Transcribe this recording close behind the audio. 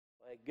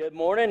Good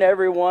morning,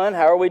 everyone.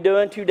 How are we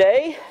doing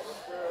today?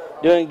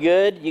 Doing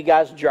good. You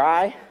guys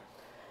dry?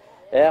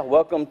 Yeah,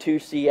 welcome to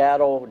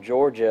Seattle,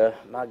 Georgia.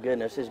 My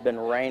goodness, it's been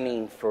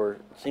raining for,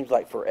 seems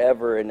like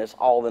forever, and it's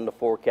all in the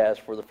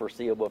forecast for the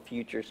foreseeable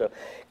future. So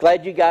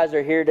glad you guys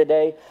are here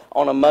today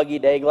on a muggy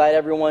day. Glad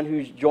everyone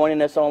who's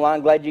joining us online.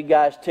 Glad you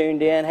guys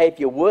tuned in. Hey, if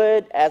you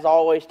would, as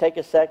always, take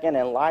a second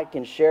and like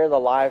and share the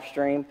live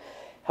stream.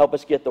 Help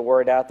us get the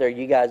word out there.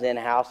 You guys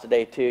in-house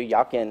today, too,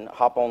 y'all can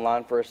hop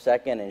online for a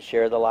second and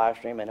share the live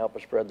stream and help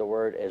us spread the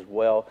word as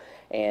well.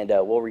 And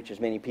we'll reach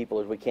as many people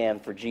as we can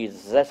for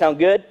Jesus. Does that sound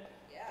good?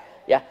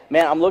 Yeah,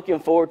 man, I'm looking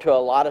forward to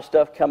a lot of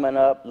stuff coming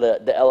up.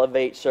 The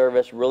Elevate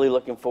service, really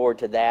looking forward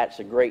to that. It's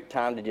a great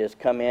time to just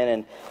come in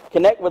and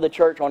connect with the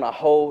church on a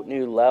whole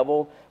new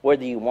level.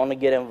 Whether you want to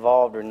get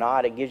involved or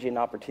not, it gives you an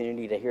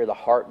opportunity to hear the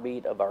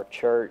heartbeat of our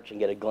church and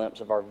get a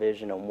glimpse of our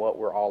vision and what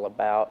we're all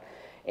about.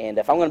 And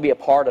if I'm going to be a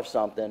part of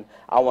something,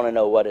 I want to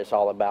know what it's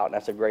all about, and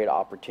that's a great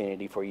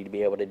opportunity for you to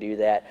be able to do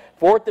that.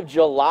 4th of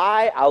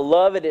July, I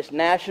love it. It's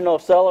National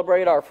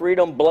Celebrate Our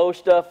Freedom, Blow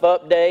Stuff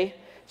Up Day,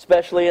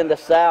 especially in the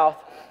South.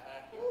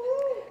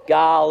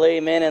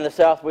 Golly, man, in the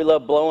South, we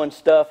love blowing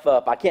stuff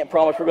up. I can't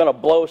promise we're going to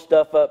blow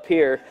stuff up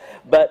here,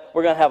 but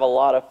we're going to have a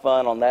lot of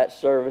fun on that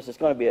service. It's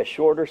going to be a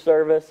shorter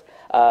service.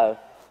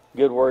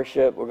 Good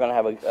worship. We're going to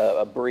have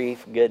a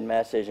brief, good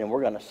message, and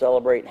we're going to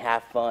celebrate and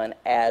have fun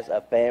as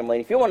a family.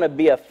 If you want to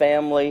be a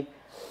family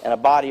and a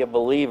body of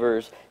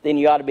believers, then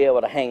you ought to be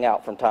able to hang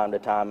out from time to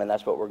time, and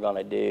that's what we're going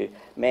to do.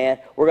 Man,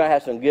 we're going to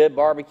have some good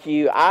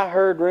barbecue. I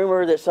heard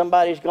rumor that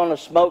somebody's going to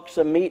smoke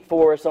some meat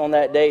for us on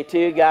that day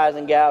too, guys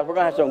and gals. We're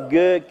going to have some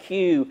good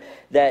Q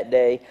that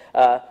day.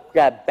 We're going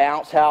to have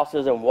bounce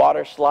houses and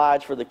water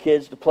slides for the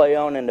kids to play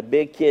on and the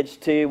big kids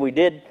too. We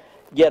did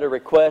get a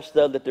request,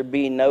 though, that there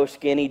be no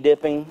skinny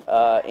dipping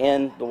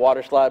in the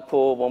water slide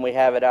pool when we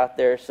have it out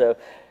there. So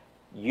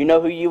you know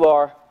who you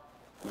are.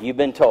 You've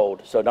been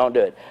told, so don't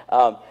do it.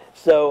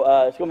 It's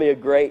going to be a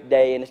great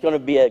day, and it's going to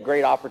be a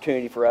great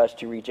opportunity for us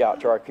to reach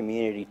out to our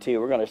community, too.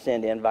 We're going to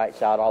send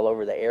invites out all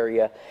over the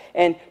area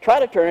and try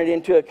to turn it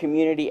into a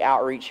community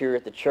outreach here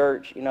at the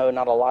church. You know,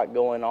 not a lot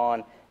going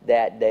on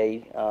that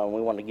day.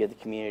 We want to give the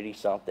community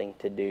something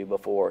to do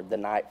before the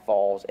night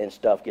falls and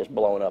stuff gets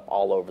blown up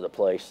all over the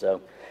place.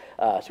 So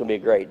it's going to be a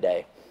great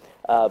day.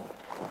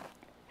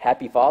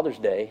 Happy Father's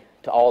Day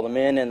to all the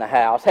men in the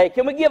house. Hey,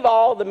 can we give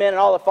all the men and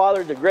all the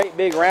fathers a great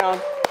big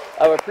round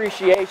of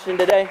appreciation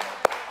today?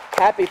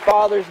 Happy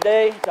Father's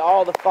Day to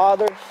all the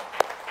fathers.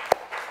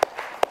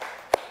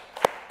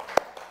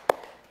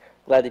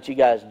 Glad that you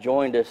guys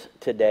joined us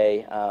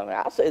today.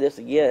 I'll say this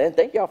again, and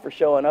thank y'all for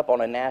showing up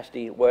on a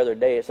nasty weather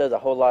day. It says a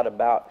whole lot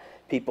about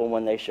people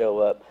when they show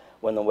up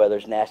when the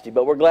weather's nasty.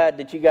 But we're glad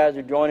that you guys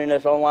are joining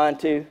us online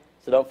too,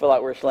 so don't feel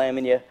like we're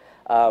slamming you.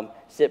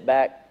 Sit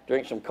back,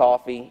 drink some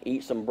coffee,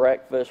 eat some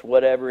breakfast,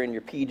 whatever in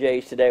your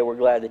PJs today. We're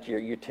glad that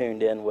you're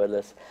tuned in with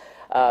us.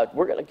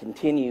 We're going to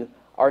continue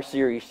our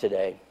series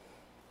today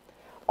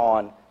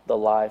on the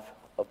life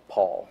of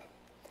Paul.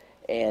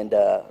 And,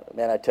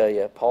 man, I tell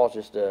you, Paul's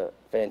just a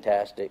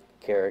fantastic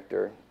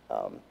character.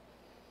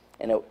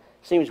 And it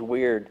seems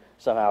weird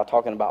somehow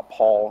talking about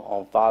Paul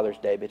on Father's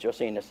Day, but you'll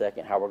see in a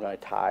second how we're going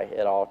to tie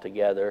it all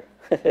together.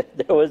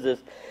 There was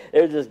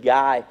this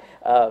guy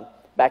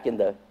back in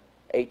the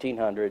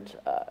 1800s,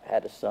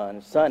 had a son.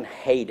 His son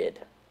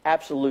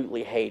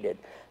absolutely hated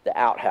the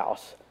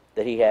outhouse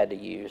that he had to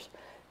use.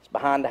 It's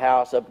behind the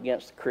house up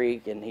against the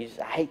creek, and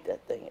I hate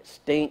that thing. It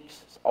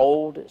stinks. It's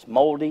old. It's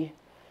moldy.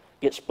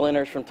 Gets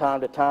splinters from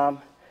time to time.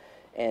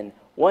 And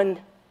one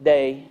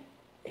day,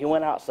 he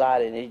went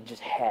outside and he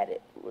just had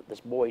it. This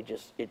boy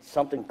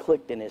something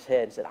clicked in his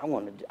head and said,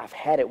 I've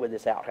had it with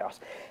this outhouse.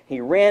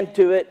 He ran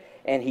to it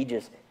and he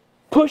just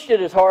pushed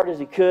it as hard as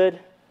he could.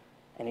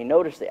 And he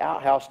noticed the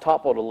outhouse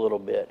toppled a little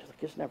bit. He's like,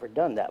 he's never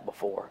done that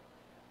before.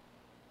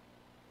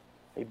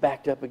 He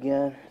backed up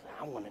again.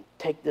 I want to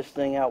take this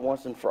thing out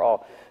once and for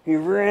all. He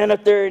ran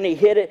up there and he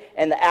hit it,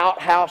 and the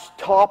outhouse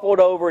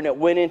toppled over and it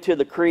went into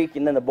the creek,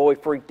 and then the boy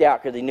freaked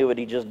out because he knew what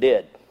he just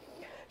did.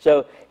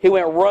 So he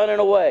went running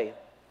away.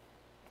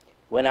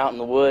 Went out in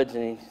the woods,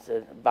 and he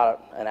said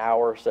about an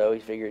hour or so,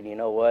 he figured, you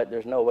know what,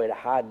 there's no way to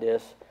hide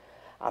this.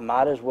 I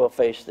might as well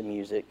face the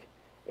music.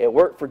 It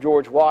worked for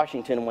George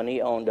Washington when he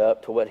owned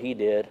up to what he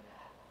did.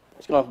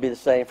 It's going to be the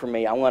same for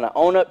me. I'm going to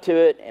own up to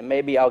it, and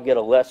maybe I'll get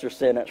a lesser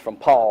sentence from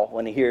Paul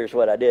when he hears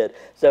what I did.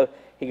 So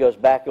he goes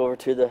back over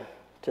to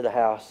the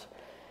house,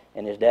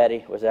 and his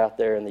daddy was out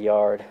there in the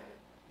yard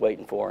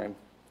waiting for him.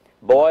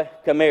 Boy,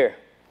 come here.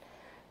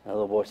 And the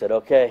little boy said,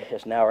 okay,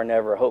 it's now or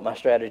never. I hope my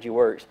strategy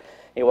works.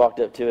 He walked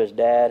up to his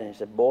dad, and he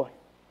said, boy,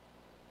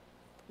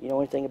 you know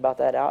anything about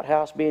that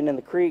outhouse being in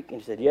the creek?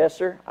 And he said, yes,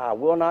 sir. I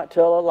will not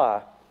tell a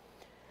lie.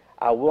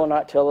 I will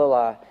not tell a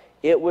lie.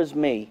 It was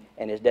me.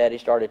 And his daddy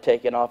started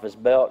taking off his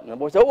belt. And the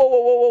boy said,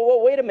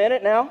 whoa, wait a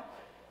minute now.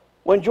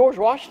 When George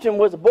Washington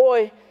was a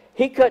boy,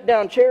 he cut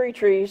down cherry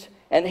trees,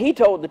 and he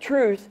told the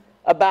truth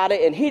about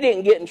it, and he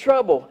didn't get in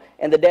trouble.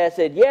 And the dad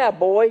said, yeah,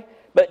 boy,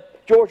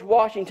 but George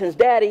Washington's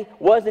daddy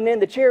wasn't in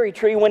the cherry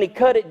tree when he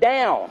cut it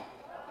down.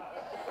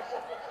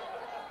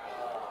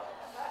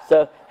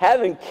 So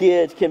having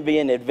kids can be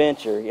an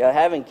adventure. You know,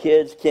 having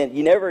kids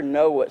you never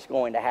know what's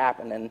going to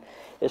happen. And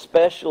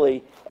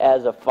especially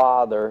as a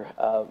father,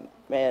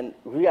 man,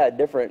 we got a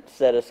different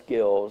set of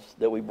skills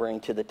that we bring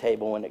to the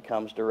table when it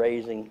comes to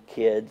raising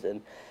kids.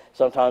 And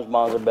sometimes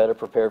moms are better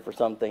prepared for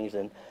some things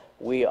than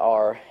we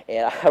are.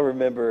 And I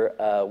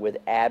remember with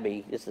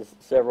Abby, this is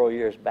several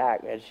years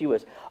back, and she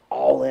was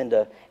all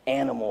into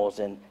animals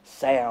and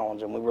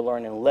sounds, and we were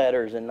learning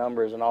letters and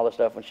numbers and all this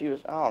stuff. When she was,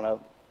 I don't know,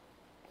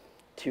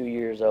 2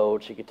 years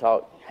old, she could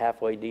talk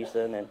halfway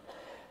decent. And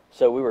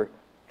so we were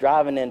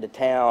driving into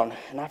town,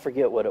 and I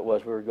forget what it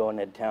was we were going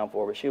into town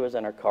for, but she was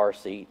in her car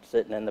seat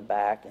sitting in the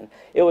back, and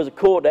it was a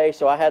cool day,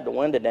 so I had the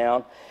window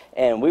down,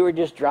 and we were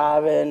just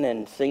driving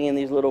and singing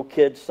these little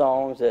kids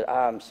songs that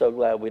I'm so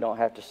glad we don't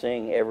have to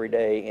sing every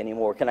day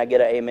anymore. Can I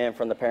get an amen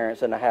from the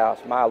parents in the house?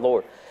 My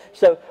Lord.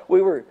 So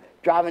we were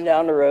driving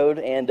down the road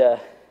and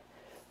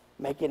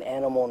making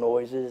animal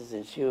noises,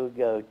 and she would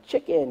go,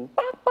 chicken,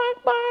 bark,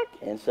 bark, bark.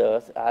 And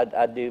so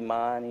I'd do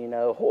mine, you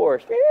know,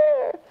 horse,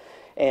 yeah.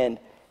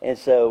 And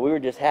so we were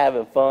just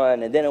having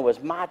fun. And then it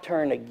was my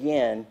turn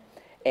again.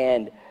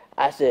 And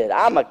I said,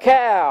 I'm a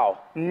cow.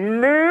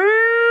 Moo!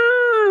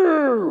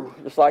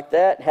 Just like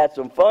that. Had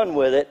some fun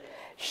with it.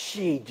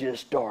 She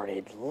just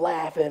started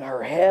laughing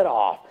her head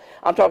off.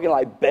 I'm talking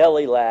like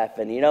belly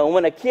laughing. You know,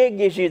 when a kid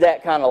gives you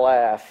that kind of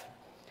laugh,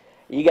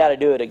 you got to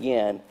do it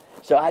again.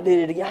 So I did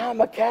it again.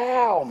 I'm a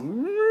cow.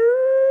 Moo!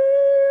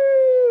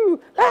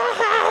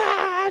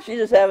 Ah! She's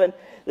just having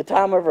the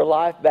time of her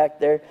life back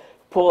there.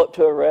 Pull up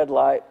to a red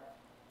light.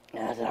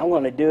 And I said, I'm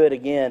going to do it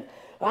again.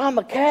 I'm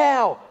a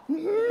cow.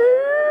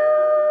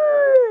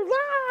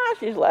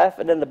 She's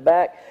laughing in the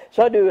back.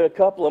 So I do it a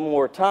couple of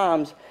more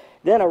times.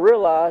 Then I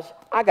realized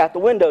I got the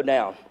window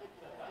down.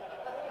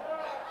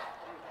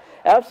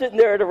 I'm sitting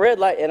there at a red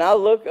light, and I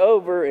look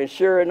over, and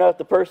sure enough,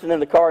 the person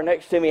in the car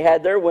next to me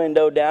had their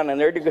window down, and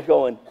they're just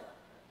going.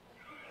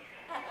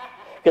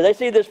 Because they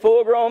see this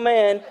full-grown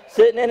man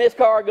sitting in his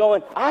car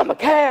going, I'm a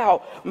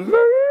cow.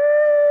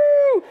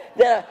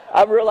 Then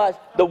I realized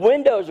the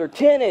windows are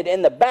tinted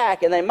in the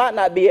back, and they might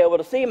not be able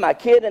to see my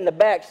kid in the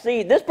back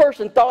seat. This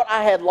person thought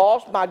I had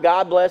lost my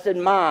God-blessed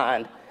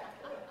mind.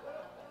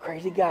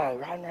 Crazy guy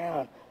riding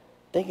around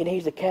thinking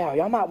he's a cow.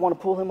 Y'all might want to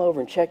pull him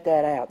over and check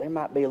that out. There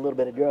might be a little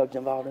bit of drugs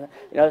involved in it.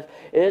 You know,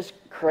 it's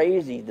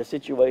crazy the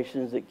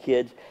situations that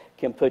kids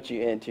can put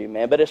you into,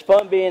 man. But it's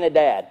fun being a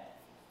dad.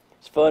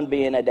 It's fun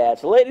being a dad.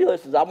 So, lady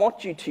listeners, I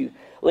want you to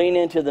lean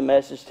into the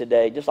message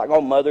today, just like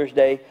on Mother's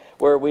Day,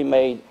 where we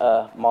made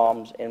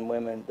moms and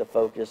women the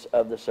focus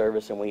of the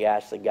service, and we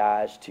asked the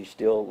guys to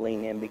still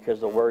lean in because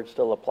the word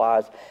still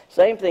applies.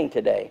 Same thing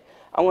today.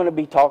 I'm going to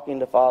be talking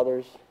to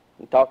fathers,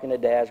 I'm talking to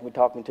dads, we're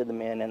talking to the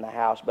men in the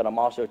house, but I'm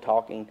also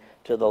talking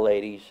to the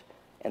ladies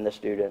and the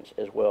students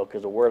as well,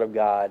 because the Word of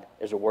God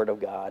is the Word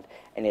of God,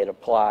 and it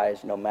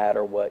applies no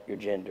matter what your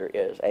gender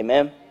is.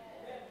 Amen?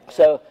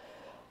 So,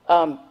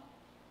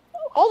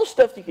 all the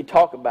stuff you could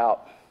talk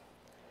about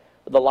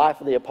the life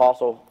of the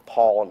Apostle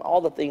Paul and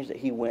all the things that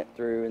he went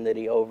through and that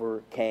he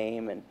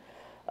overcame, and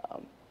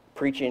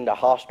preaching to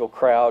hostile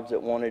crowds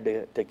that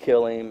wanted to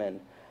kill him,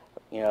 and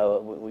you know,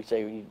 we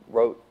say he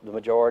wrote the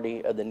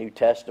majority of the New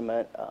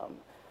Testament,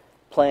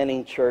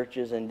 planting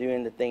churches and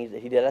doing the things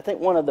that he did. I think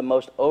one of the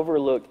most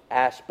overlooked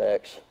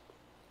aspects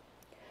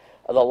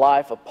of the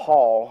life of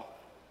Paul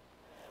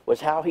was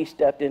how he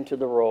stepped into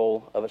the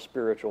role of a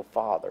spiritual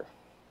father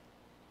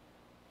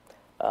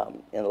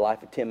in the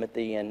life of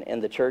Timothy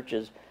and the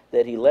churches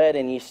that he led.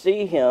 And you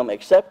see him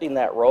accepting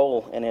that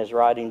role in his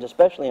writings,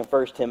 especially in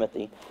 1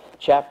 Timothy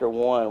chapter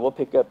 1. We'll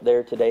pick up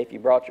there today. If you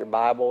brought your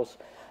Bibles,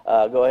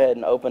 go ahead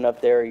and open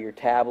up there your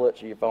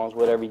tablets or your phones,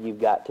 whatever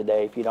you've got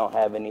today. If you don't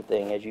have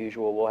anything, as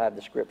usual, we'll have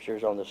the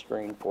scriptures on the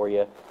screen for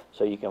you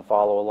so you can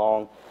follow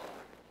along.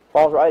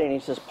 Paul's writing, he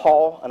says,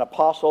 Paul, an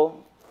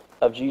apostle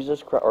of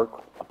Jesus, or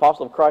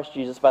apostle of Christ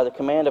Jesus, by the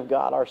command of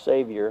God our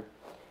Savior,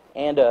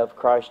 and of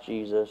Christ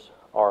Jesus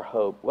our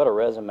hope. What a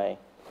resume.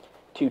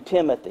 To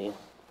Timothy,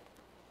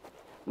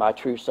 my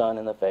true son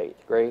in the faith,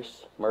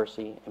 grace,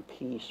 mercy, and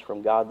peace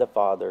from God the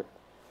Father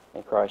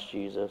and Christ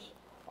Jesus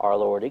our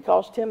Lord. He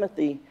calls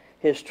Timothy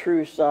his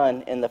true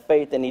son in the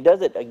faith, and he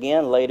does it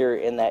again later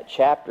in that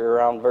chapter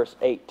around verse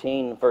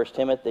 18, 1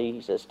 Timothy.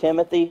 He says,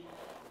 Timothy,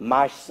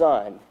 my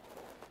son,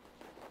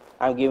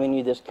 I'm giving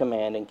you this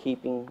command in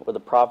keeping with the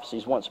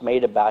prophecies once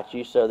made about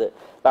you, so that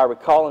by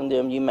recalling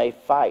them you may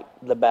fight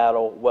the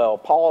battle well.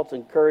 Paul's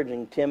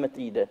encouraging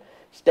Timothy to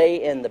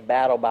stay in the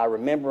battle by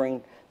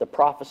remembering the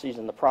prophecies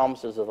and the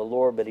promises of the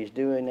Lord, but he's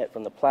doing it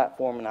from the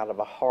platform and out of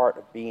a heart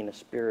of being a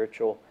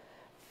spiritual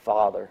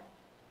father.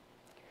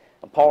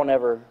 And Paul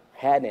never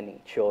had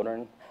any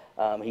children.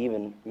 He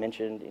even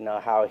mentioned,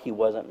 how he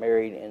wasn't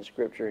married in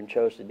Scripture and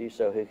chose to do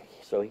so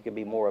he could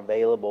be more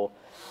available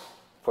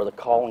for the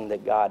calling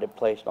that God had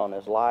placed on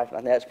his life. And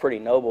I think that's pretty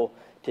noble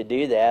to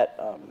do that.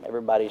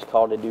 Everybody's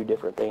called to do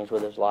different things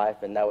with his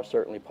life, and that was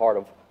certainly part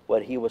of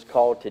what he was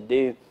called to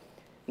do.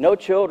 No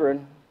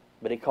children,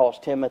 but he calls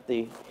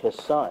Timothy his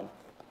son.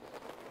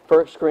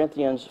 1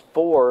 Corinthians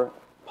 4,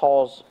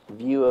 Paul's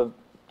view of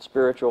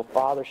spiritual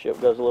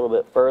fathership goes a little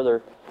bit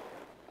further.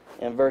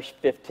 In verse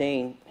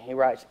 15, he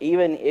writes,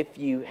 even if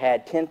you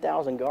had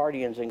 10,000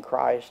 guardians in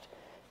Christ,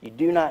 you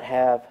do not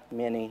have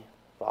many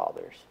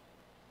fathers.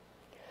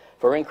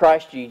 For in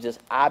Christ Jesus,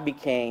 I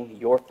became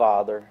your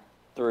father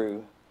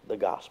through the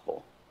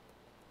gospel.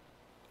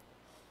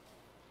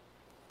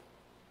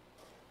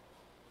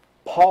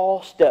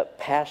 Paul stepped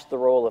past the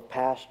role of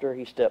pastor.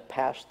 He stepped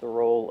past the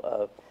role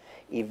of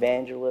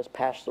evangelist,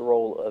 past the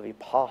role of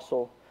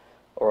apostle,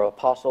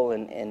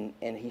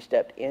 and he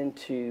stepped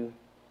into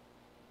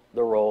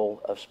the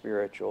role of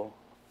spiritual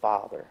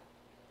father.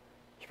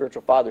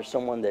 Spiritual father is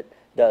someone that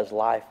does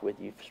life with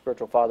you.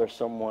 Spiritual father is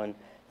someone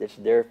that's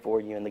there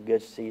for you in the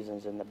good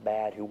seasons and the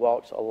bad, who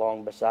walks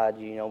along beside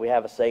you. You know, we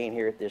have a saying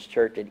here at this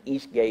church at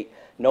Eastgate,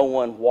 no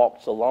one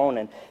walks alone,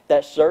 and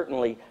that's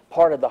certainly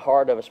part of the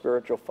heart of a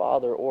spiritual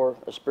father or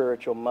a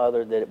spiritual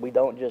mother, that we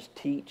don't just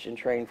teach and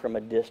train from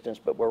a distance,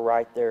 but we're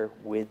right there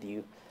with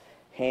you,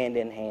 hand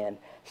in hand,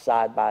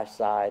 side by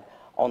side,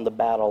 on the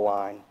battle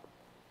line,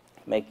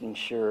 making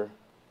sure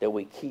that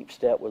we keep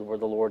step with where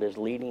the Lord is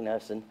leading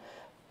us. And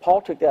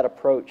Paul took that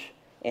approach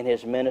in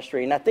his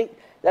ministry, and I think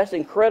that's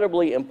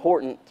incredibly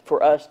important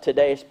for us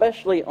today,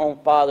 especially on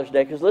Father's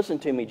Day, because listen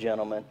to me,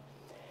 gentlemen.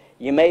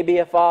 You may be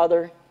a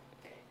father,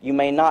 you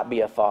may not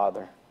be a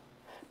father,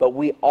 but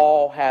we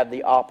all have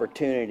the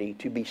opportunity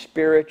to be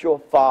spiritual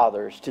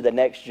fathers to the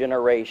next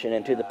generation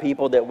and to the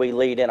people that we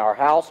lead in our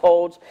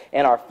households,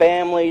 in our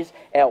families,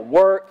 at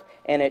work,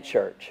 and at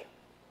church.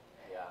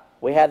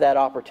 We have that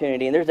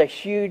opportunity, and there's a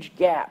huge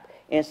gap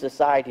in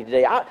society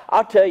today.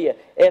 I'll tell you,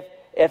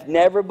 if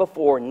never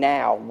before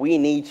now, we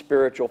need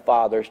spiritual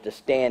fathers to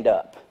stand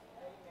up.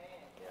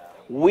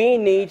 We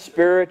need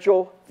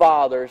spiritual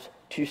fathers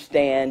to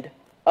stand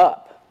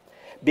up.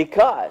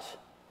 Because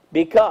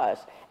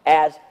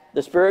as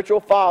the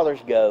spiritual fathers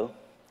go,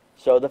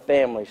 so the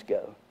families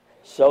go.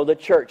 So the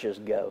churches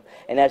go.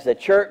 And as the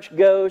church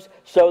goes,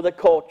 so the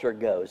culture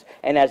goes.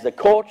 And as the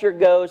culture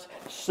goes,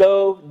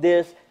 so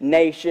this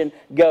nation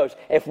goes.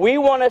 If we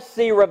want to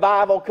see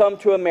revival come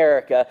to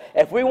America,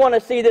 if we want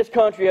to see this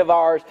country of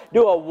ours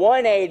do a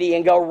 180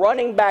 and go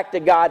running back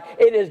to God,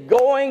 it is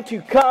going to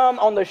come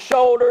on the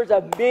shoulders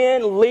of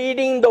men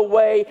leading the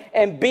way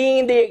and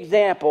being the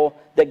example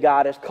that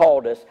God has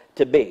called us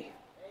to be.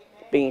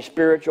 Being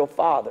spiritual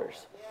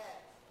fathers.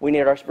 We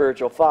need our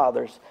spiritual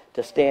fathers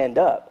to stand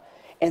up.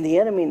 And the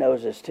enemy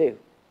knows this too.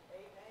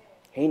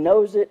 He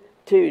knows it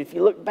too. If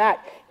you look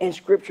back in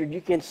Scripture, you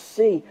can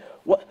see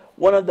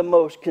one of the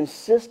most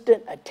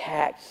consistent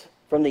attacks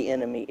from the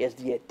enemy is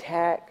the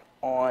attack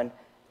on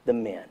the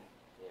men.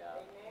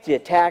 It's the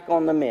attack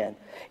on the men.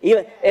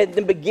 Even at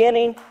the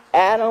beginning,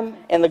 Adam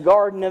and the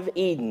Garden of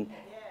Eden,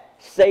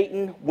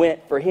 Satan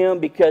went for him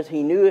because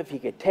he knew if he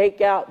could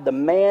take out the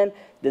man,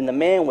 then the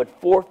man would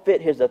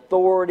forfeit his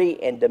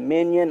authority and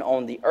dominion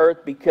on the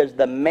earth, because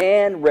the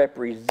man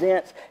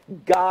represents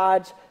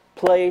God's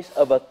place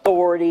of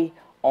authority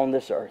on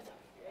this earth.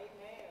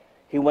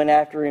 He went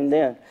after him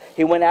then.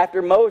 He went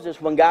after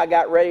Moses when God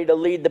got ready to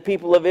lead the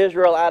people of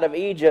Israel out of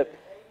Egypt.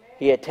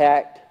 He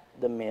attacked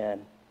the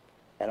men,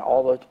 and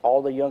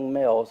all the young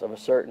males of a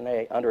certain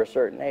age, under a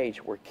certain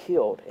age, were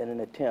killed in an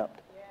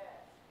attempt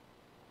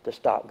to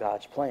stop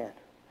God's plan.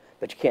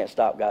 But you can't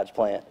stop God's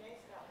plan.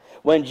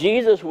 When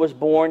Jesus was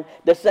born,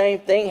 the same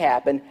thing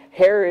happened.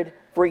 Herod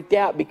freaked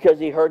out because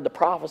he heard the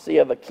prophecy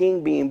of a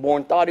king being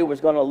born, thought he was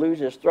going to lose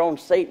his throne.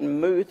 Satan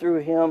moved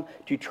through him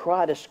to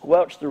try to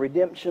squelch the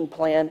redemption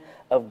plan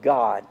of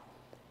God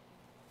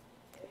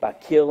by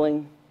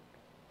killing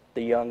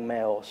the young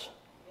males.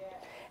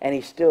 And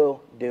he's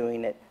still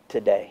doing it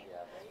today.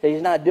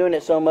 He's not doing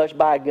it so much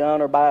by a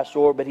gun or by a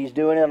sword, but he's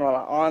doing it on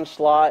an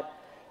onslaught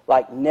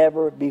like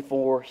never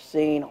before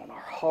seen, on our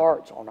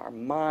hearts, on our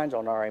minds,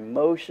 on our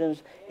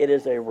emotions. It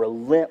is a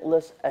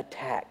relentless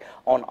attack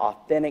on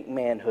authentic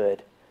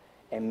manhood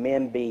and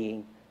men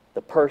being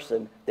the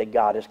person that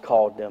God has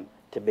called them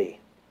to be.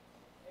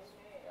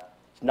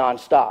 It's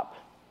nonstop.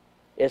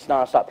 It's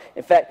nonstop.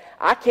 In fact,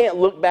 I can't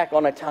look back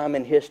on a time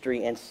in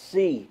history and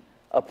see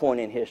a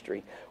point in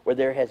history where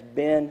there has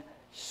been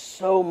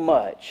so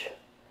much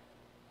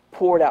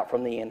poured out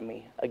from the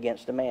enemy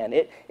against a man.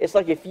 It's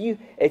like if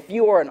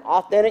you are an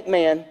authentic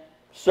man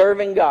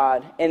serving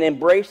God and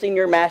embracing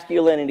your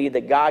masculinity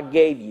that God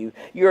gave you,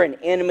 you're an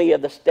enemy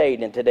of the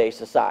state in today's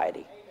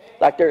society.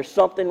 Like there's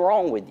something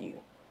wrong with you.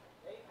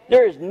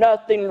 There is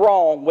nothing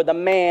wrong with a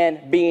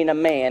man being a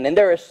man. And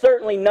there is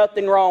certainly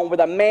nothing wrong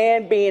with a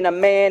man being a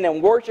man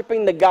and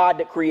worshiping the God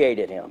that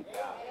created him.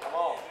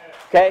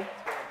 Okay?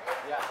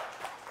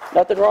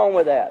 Nothing wrong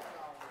with that.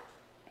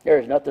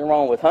 There's nothing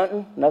wrong with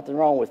hunting, nothing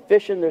wrong with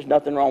fishing, there's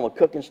nothing wrong with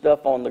cooking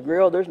stuff on the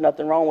grill, there's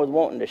nothing wrong with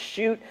wanting to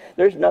shoot,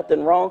 there's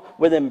nothing wrong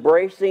with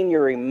embracing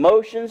your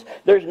emotions,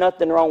 there's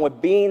nothing wrong with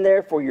being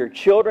there for your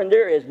children,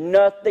 there is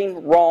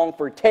nothing wrong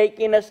for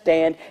taking a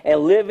stand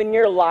and living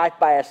your life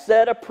by a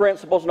set of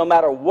principles no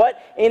matter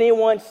what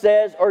anyone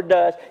says or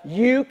does.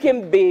 You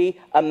can be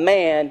a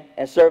man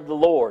and serve the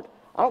Lord.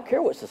 I don't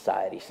care what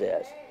society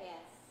says.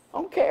 I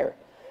don't care.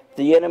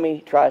 the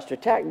enemy tries to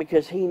attack,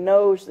 because he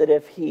knows that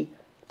if he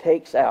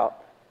takes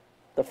out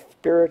the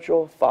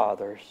spiritual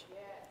fathers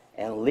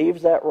and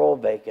leaves that role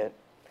vacant,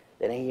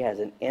 then he has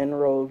an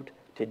inroad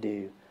to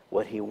do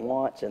what he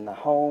wants in the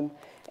home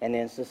and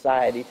in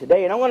society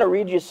today. And I want to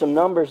read you some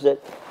numbers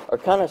that are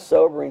kind of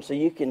sobering so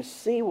you can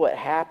see what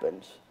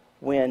happens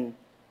when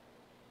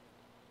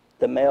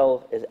the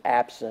male is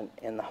absent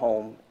in the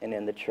home and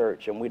in the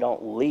church, and we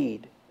don't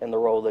lead in the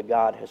role that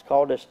God has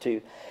called us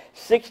to.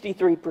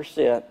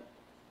 63%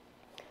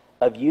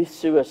 of youth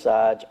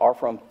suicides are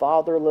from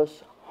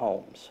fatherless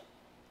homes.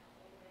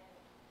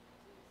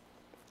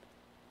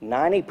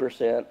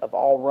 90% of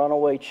all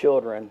runaway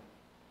children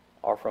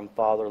are from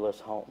fatherless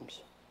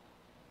homes.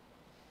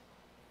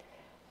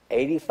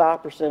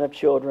 85% of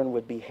children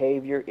with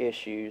behavior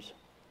issues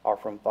are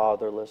from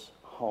fatherless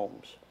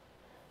homes,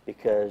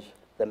 because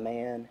the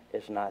man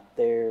is not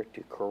there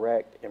to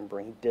correct and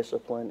bring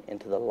discipline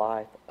into the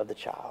life of the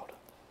child.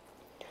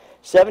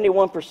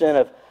 71%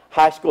 of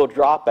high school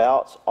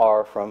dropouts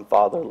are from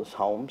fatherless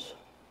homes.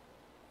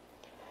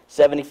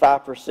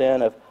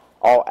 75% of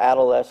all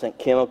adolescent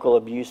chemical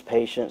abuse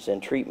patients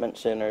in treatment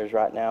centers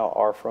right now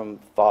are from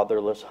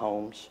fatherless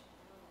homes.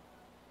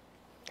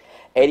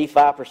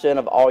 85%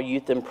 of all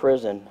youth in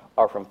prison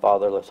are from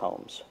fatherless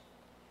homes.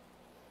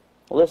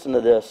 Listen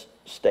to this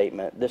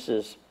statement. This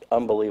is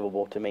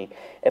unbelievable to me.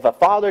 If a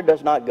father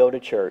does not go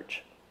to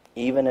church,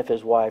 even if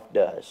his wife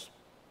does,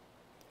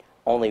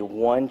 only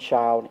one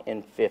child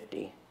in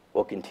 50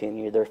 will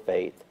continue their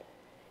faith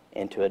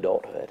into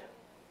adulthood.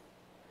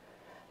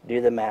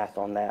 Do the math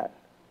on that.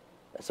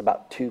 That's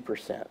about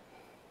 2%.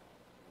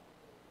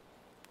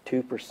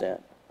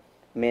 2%.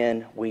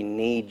 Men, we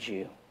need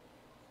you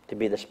to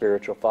be the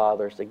spiritual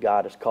fathers that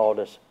God has called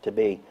us to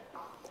be.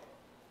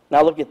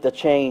 Now look at the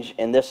change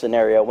in this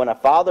scenario. When a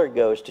father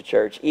goes to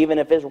church, even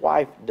if his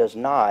wife does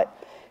not,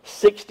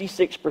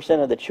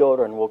 66% of the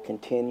children will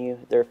continue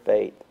their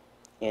faith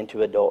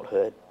into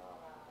adulthood.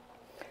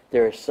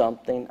 There is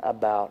something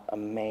about a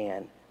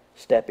man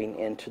stepping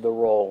into the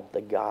role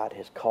that God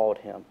has called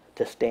him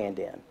to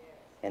stand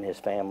in his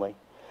family.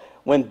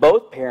 When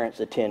both parents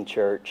attend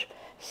church,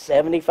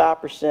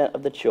 75%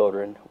 of the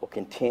children will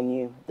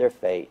continue their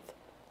faith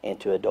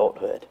into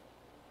adulthood.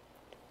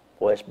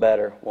 Well, it's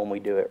better when we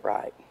do it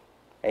right.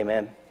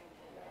 Amen.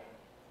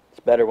 It's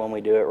better when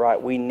we do it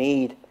right. We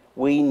need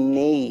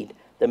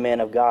the men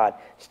of God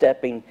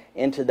stepping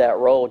into that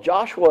role.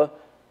 Joshua,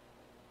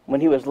 when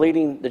he was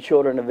leading the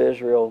children of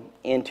Israel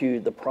into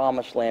the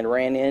promised land,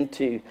 ran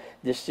into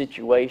this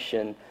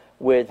situation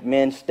with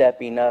men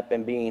stepping up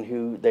and being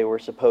who they were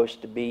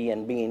supposed to be,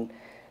 and being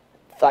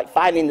like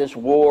fighting this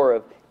war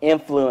of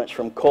influence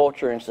from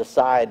culture and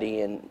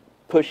society, and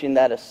pushing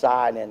that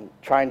aside and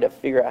trying to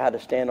figure out how to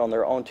stand on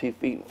their own 2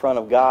 feet in front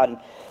of God. And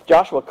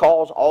Joshua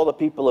calls all the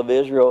people of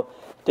Israel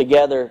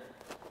together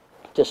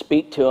to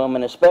speak to them,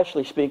 and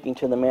especially speaking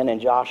to the men in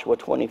Joshua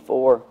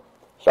 24,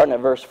 starting at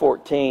verse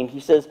 14.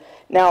 He says,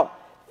 "Now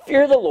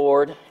fear the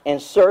Lord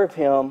and serve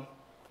him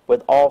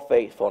with all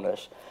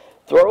faithfulness.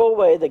 Throw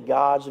away the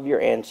gods of your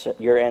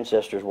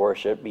ancestors'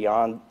 worship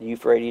beyond the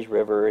Euphrates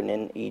River and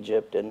in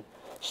Egypt, and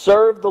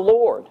serve the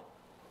Lord.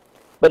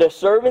 But if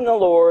serving the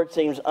Lord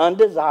seems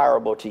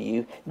undesirable to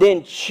you,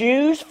 then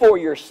choose for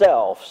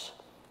yourselves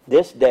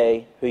this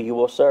day who you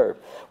will serve,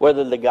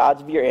 whether the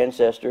gods of your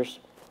ancestors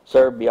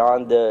served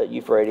beyond the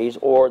Euphrates,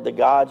 or the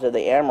gods of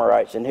the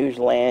Amorites in whose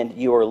land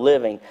you are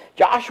living."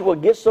 Joshua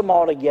gets them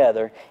all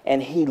together,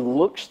 and he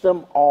looks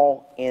them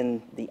all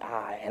in the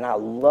eye. And I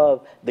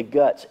love the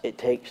guts it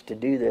takes to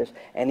do this.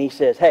 And he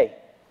says, hey,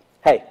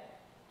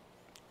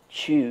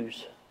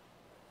 choose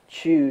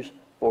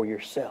for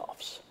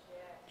yourselves.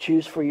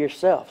 Choose for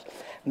yourselves.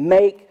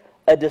 Make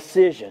a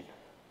decision.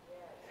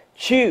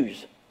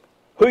 Choose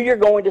who you're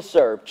going to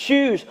serve.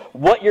 Choose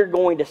what you're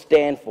going to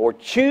stand for.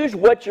 Choose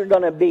what you're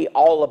going to be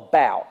all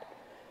about.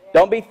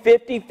 Don't be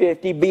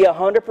 50-50. Be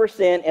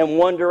 100% in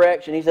one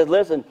direction. He says,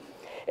 listen,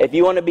 if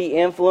you want to be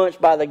influenced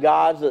by the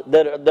gods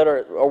that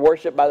are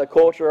worshipped by the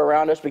culture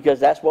around us, because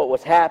that's what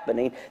was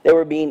happening. They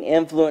were being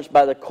influenced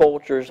by the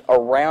cultures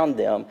around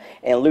them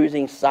and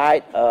losing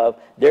sight of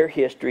their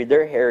history,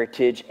 their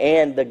heritage,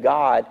 and the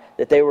God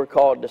that they were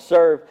called to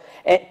serve.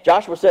 And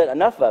Joshua said,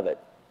 enough of it.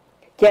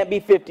 Can't be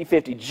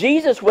 50-50.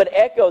 Jesus would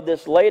echo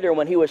this later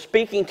when he was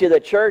speaking to the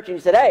church, and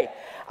he said, hey,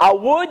 I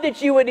would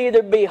that you would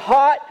either be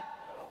hot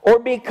or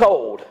be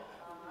cold.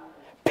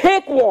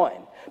 Pick one.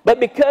 But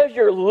because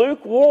you're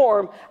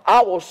lukewarm,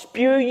 I will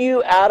spew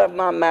you out of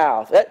my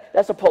mouth.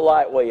 That's a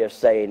polite way of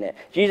saying it.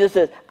 Jesus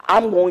says,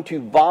 I'm going to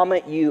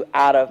vomit you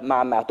out of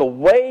my mouth. The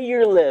way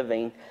you're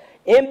living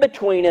in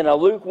between in a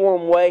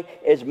lukewarm way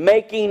is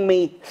making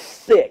me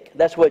sick.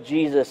 That's what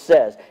Jesus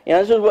says. You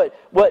know, this is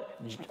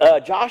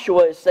what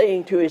Joshua is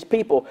saying to his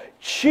people.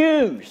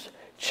 Choose.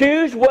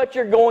 Choose what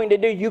you're going to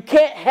do. You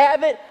can't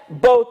have it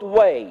both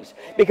ways,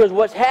 because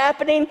what's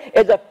happening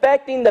is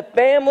affecting the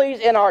families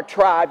in our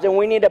tribes, and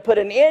we need to put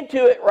an end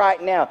to it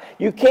right now.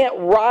 You can't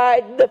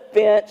ride the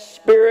fence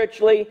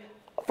spiritually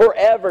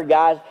forever,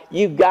 guys.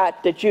 You've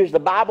got to choose. The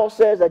Bible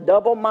says a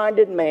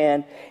double-minded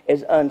man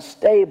is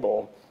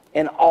unstable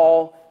in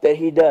all that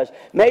he does.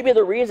 Maybe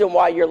the reason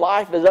why your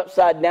life is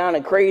upside down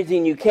and crazy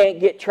and you can't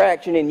get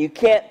traction and you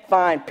can't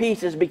find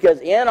peace is because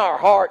in our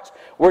hearts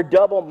we're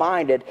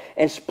double-minded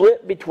and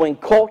split between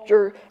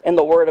culture and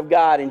the Word of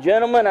God. And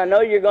gentlemen, I know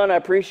you're going to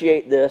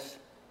appreciate this.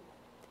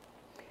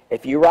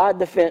 If you ride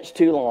the fence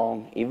too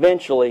long,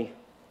 eventually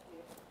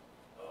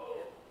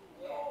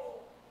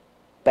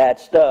bad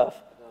stuff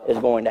is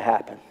going to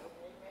happen.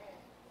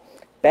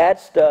 Bad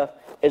stuff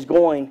is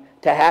going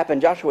to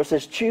happen. Joshua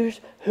says, choose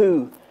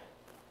who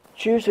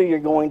you're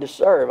going to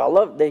serve. I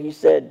love that he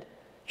said,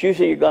 choose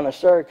who you're going to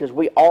serve, because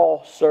we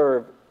all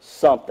serve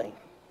something.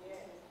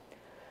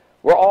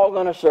 We're all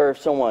going to serve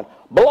someone.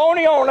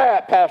 Baloney on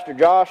that, Pastor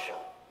Josh.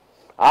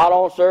 I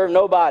don't serve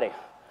nobody.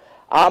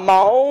 I'm my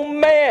own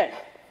man.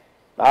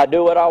 I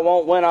do what I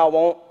want when I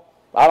want.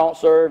 I don't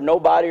serve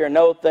nobody or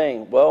no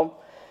thing. Well,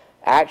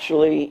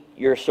 actually,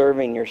 you're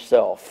serving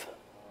yourself,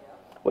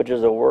 which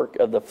is a work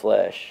of the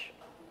flesh,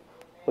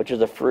 which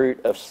is a fruit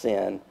of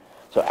sin.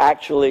 So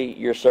actually,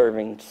 you're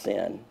serving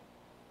sin,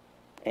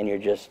 and you're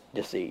just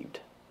deceived.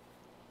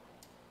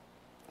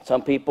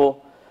 Some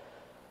people,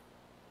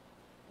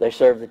 they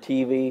serve the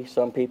TV.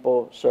 Some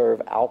people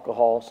serve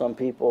alcohol. Some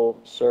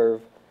people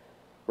serve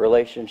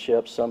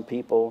relationships. Some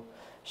people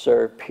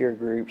serve peer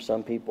groups.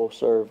 Some people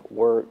serve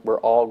work. We're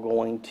all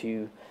going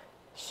to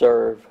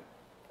serve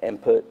and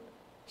put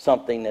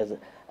something as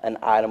an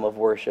item of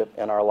worship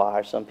in our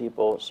lives. Some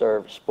people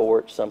serve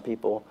sports. Some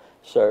people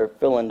serve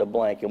fill in the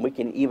blank. And we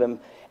can even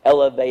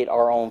elevate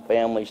our own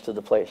families to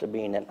the place of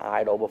being an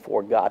idol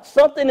before God.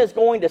 Something is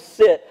going to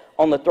sit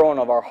on the throne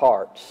of our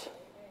hearts.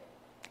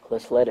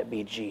 Let's let it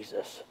be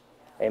Jesus.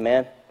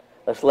 Amen?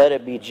 Let's let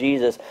it be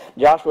Jesus.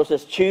 Joshua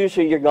says, choose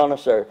who you're going to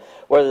serve,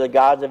 whether the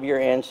gods of your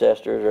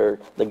ancestors or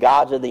the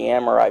gods of the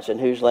Amorites in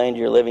whose land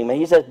you're living.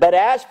 He says, but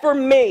as for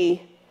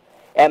me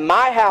and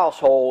my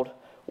household,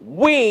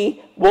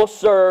 we will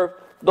serve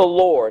the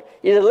Lord.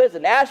 He said,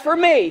 listen, as for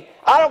me,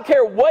 I don't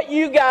care what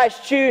you guys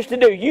choose to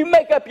do. You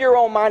make up your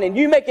own mind and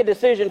you make a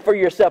decision for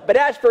yourself. But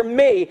as for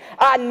me,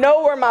 I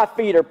know where my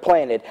feet are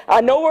planted.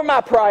 I know where my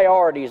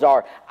priorities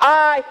are.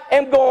 I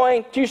am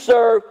going to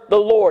serve the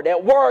Lord.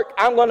 At work,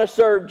 I'm going to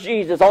serve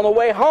Jesus. On the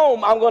way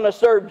home, I'm going to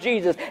serve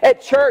Jesus.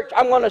 At church,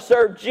 I'm going to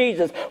serve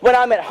Jesus. When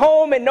I'm at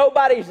home and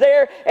nobody's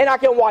there and I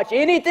can watch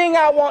anything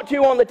I want to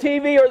on the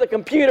TV or the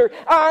computer,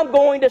 I'm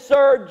going to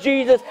serve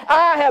Jesus.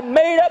 I have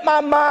made up my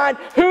mind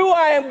who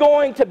I am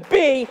going to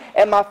be,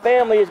 and my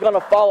family is going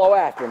to follow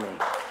after me.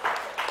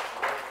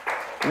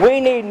 We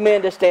need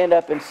men to stand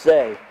up and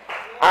say,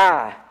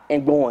 I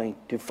am going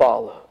to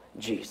follow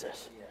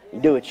Jesus. You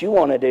do what you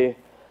want to do,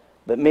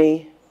 but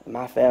me and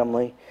my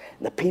family,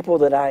 and the people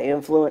that I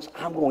influence,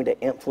 I'm going to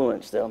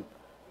influence them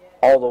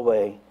all the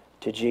way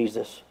to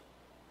Jesus.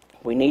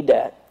 We need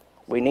that.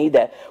 We need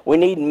that. We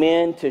need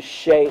men to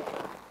shape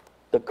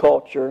the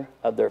culture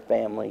of their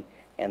family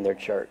and their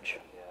church.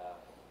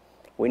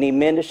 We need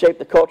men to shape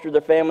the culture of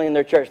their family and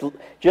their church.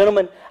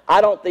 Gentlemen, I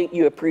don't think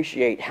you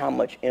appreciate how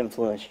much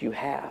influence you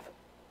have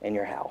in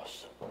your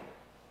house.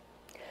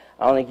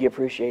 I don't think you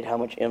appreciate how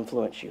much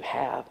influence you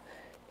have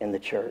in the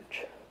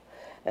church.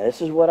 And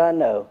this is what I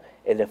know,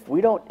 is if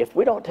we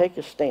don't take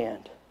a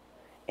stand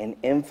and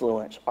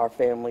influence our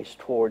families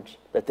towards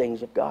the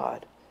things of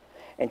God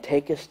and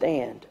take a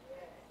stand,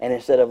 and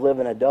instead of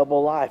living a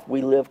double life,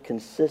 we live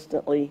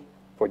consistently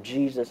for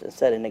Jesus and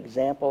set an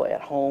example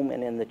at home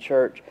and in the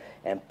church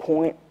and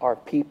point our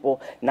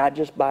people, not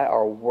just by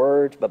our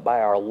words, but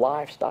by our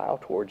lifestyle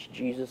towards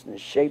Jesus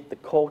and shape the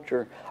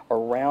culture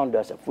around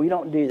us. If we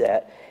don't do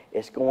that,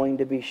 it's going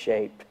to be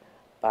shaped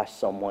by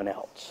someone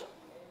else.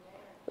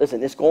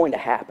 Listen, it's going to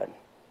happen.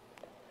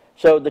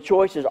 So the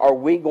choice is, are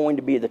we going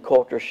to be the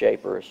culture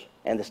shapers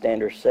and the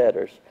standard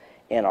setters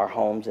in our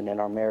homes and in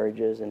our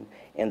marriages and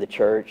in the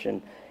church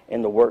and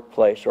in the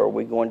workplace, or are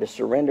we going to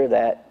surrender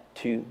that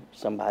to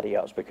somebody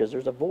else? Because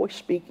there's a voice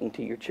speaking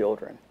to your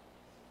children,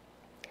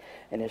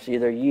 and it's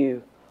either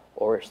you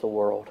or it's the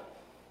world.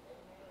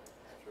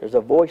 There's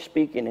a voice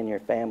speaking in your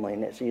family,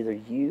 and it's either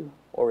you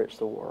or it's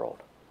the world.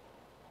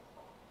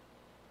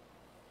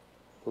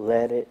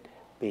 Let it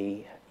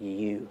be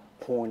you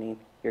pointing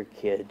your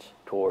kids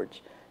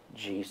towards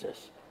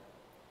Jesus.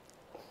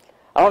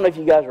 I don't know if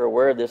you guys are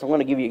aware of this. I'm going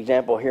to give you an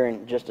example here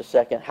in just a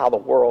second how the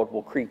world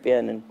will creep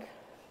in and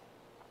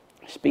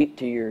speak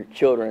to your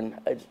children.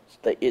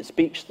 It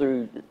speaks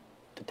through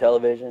the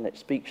television. It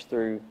speaks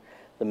through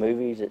the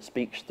movies. It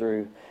speaks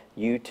through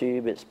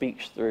YouTube. It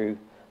speaks through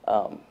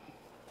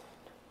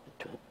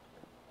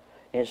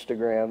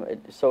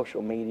Instagram,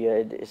 social media.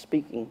 It's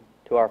speaking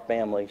to our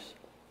families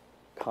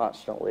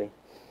constantly.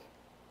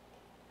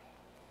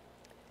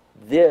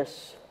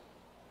 This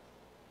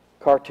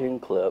cartoon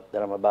clip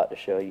that I'm about to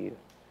show you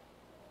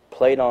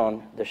played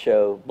on the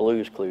show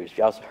Blue's Clues.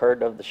 Y'all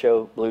heard of the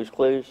show Blue's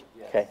Clues?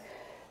 Yes. Okay.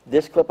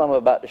 This clip I'm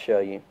about to show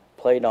you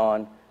played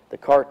on the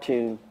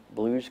cartoon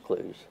Blue's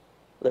Clues.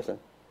 Listen,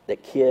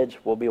 that kids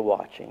will be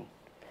watching.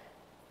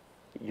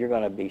 You're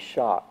going to be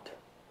shocked.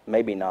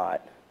 Maybe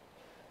not.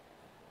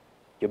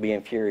 You'll be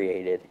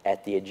infuriated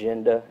at the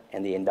agenda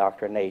and the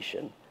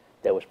indoctrination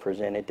that was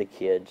presented to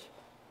kids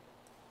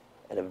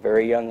at a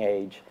very young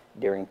age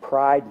during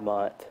Pride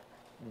Month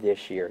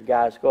this year.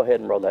 Guys, go ahead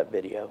and roll that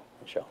video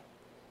and show.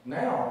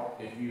 Now,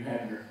 if you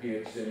have your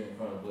kids sitting in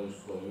front of Blue's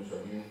Clues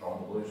or you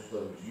on the Blue's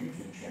Clues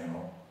YouTube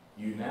channel,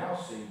 you now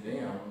see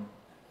them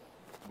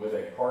with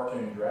a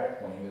cartoon drag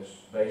queen that's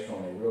based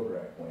on a real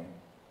drag queen.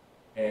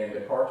 And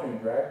the cartoon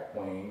drag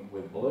queen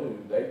with Blue,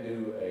 they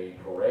do a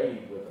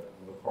parade with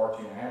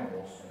cartoon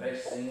animals, and they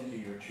sing to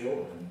your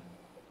children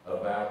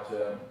about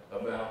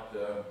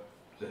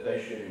that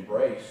they should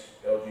embrace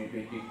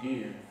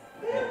LGBTQ.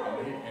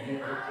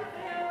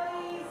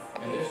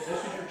 And this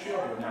is your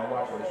children. Now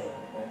watch this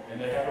one. And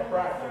they have a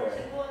pride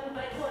parade. One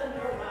by one,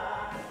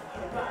 hurrah,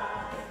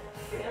 hurrah.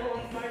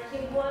 Families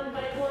marching one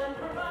by one,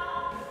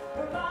 hurrah,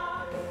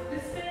 hurrah.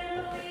 This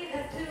family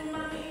has two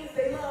mummies.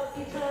 They love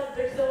each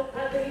other so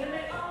proudly, and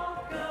they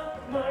all go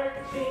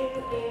marching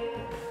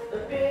in the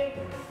big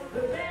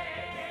parade.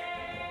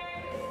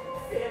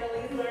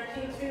 Families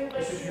marching two by two.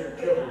 This is your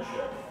children's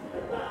show.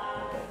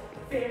 Hurrah.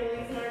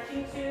 Families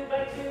marching two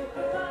by two,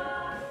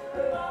 hurrah,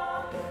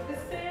 hurrah.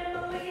 This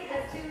family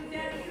has two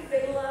daddies,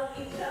 they love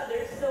each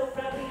other so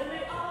proudly, and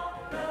they all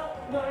go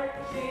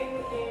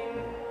marching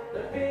in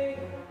the big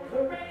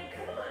parade.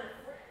 Come on.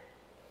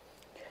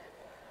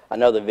 I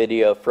know the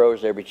video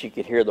froze there, but you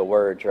could hear the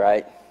words,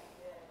 right?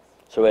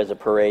 So as the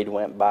parade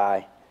went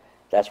by,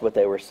 that's what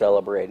they were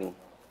celebrating.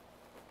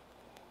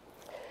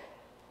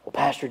 Well,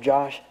 Pastor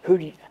Josh,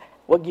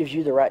 what gives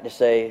you the right to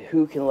say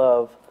who can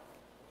love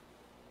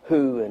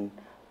who? And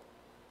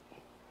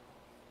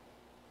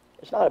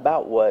it's not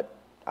about what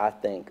I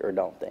think or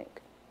don't think.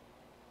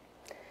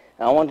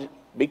 And I want to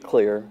be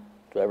clear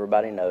so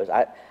everybody knows.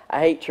 I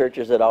hate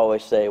churches that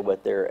always say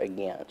what they're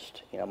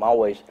against. You know, I'm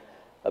always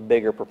a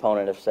bigger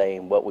proponent of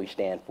saying what we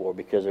stand for,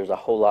 because there's a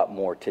whole lot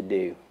more to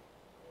do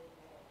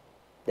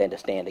than to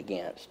stand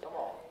against.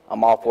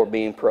 I'm all for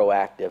being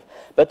proactive.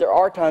 But there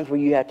are times where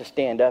you have to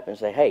stand up and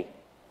say, hey,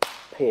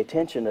 pay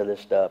attention to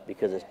this stuff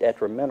because it's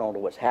detrimental to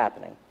what's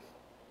happening.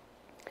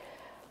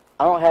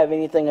 I don't have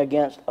anything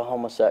against a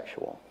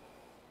homosexual.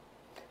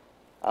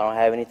 I don't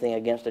have anything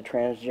against a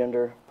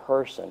transgender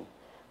person. In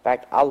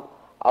fact,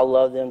 I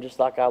love them just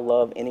like I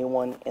love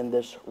anyone in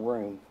this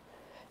room.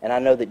 And I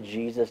know that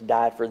Jesus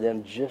died for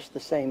them just the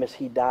same as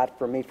he died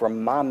for me, for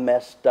my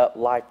messed up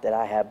life that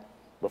I had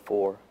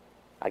before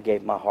I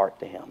gave my heart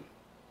to him.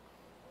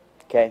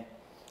 Okay?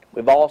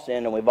 We've all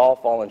sinned and we've all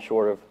fallen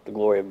short of the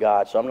glory of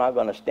God. So I'm not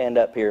going to stand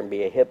up here and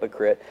be a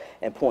hypocrite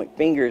and point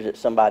fingers at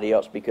somebody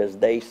else because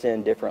they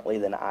sin differently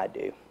than I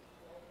do.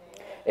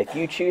 If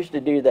you choose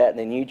to do that,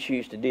 then you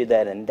choose to do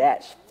that, and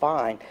that's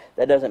fine.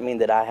 That doesn't mean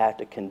that I have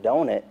to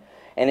condone it.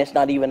 And it's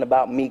not even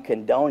about me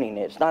condoning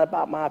it. It's not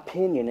about my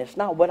opinion. It's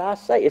not what I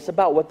say. It's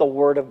about what the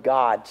Word of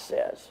God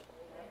says.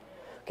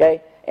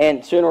 Okay?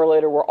 And sooner or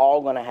later, we're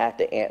all going to have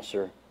to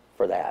answer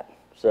for that.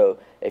 So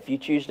if you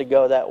choose to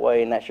go that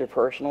way and that's your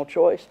personal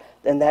choice,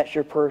 then that's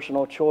your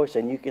personal choice,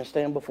 and you can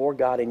stand before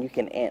God and you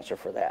can answer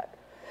for that.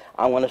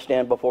 I want to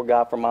stand before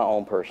God for my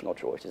own personal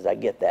choices. I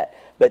get that.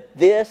 But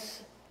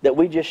this that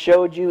we just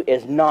showed you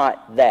is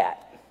not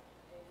that.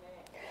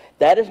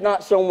 That is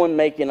not someone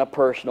making a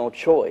personal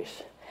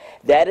choice.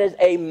 That is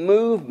a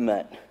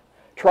movement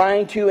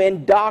trying to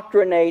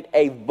indoctrinate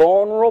a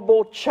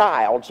vulnerable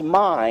child's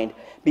mind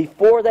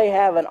before they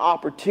have an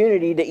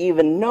opportunity to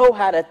even know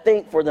how to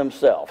think for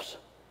themselves.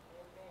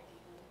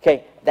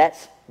 Okay,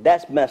 that's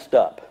messed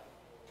up.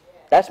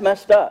 That's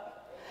messed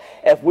up.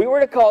 If we were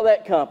to call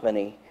that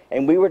company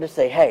and we were to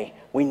say, hey,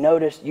 we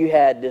noticed you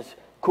had this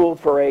cool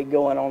parade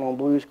going on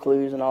Blue's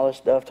Clues and all this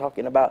stuff,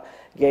 talking about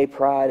gay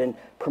pride and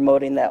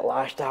promoting that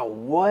lifestyle.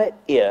 What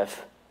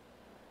if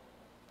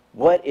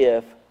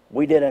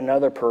we did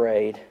another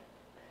parade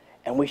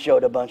and we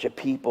showed a bunch of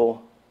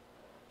people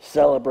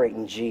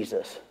celebrating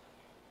Jesus?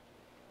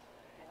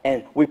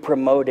 And we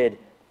promoted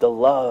the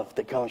love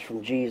that comes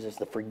from Jesus,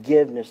 the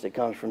forgiveness that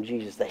comes from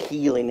Jesus, the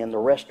healing and the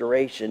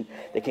restoration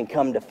that can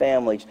come to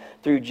families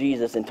through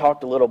Jesus, and talk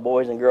to little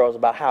boys and girls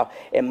about how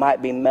it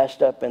might be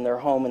messed up in their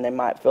home and they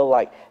might feel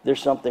like there's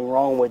something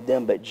wrong with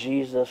them, but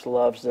Jesus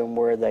loves them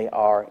where they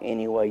are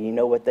anyway. You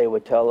know what they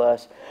would tell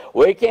us?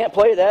 We can't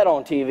play that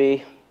on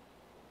TV.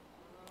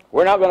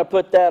 We're not going to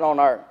put that on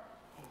our...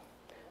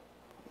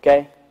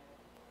 Okay?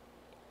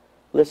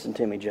 Listen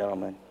to me,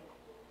 gentlemen.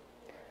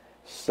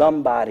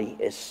 Somebody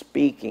is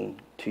speaking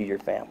to your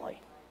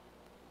family.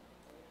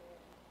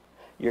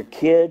 Your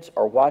kids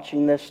are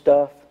watching this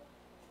stuff.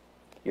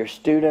 Your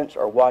students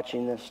are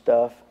watching this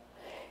stuff.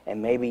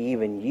 And maybe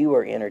even you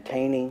are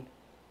entertaining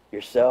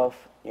yourself,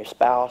 your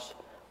spouse,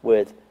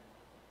 with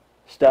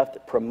stuff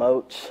that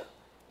promotes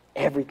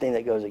everything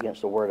that goes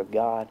against the Word of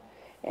God.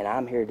 And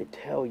I'm here to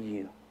tell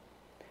you,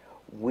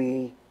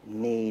 we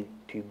need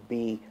to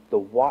be the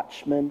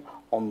watchman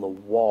on the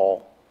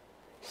wall,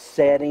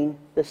 setting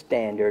the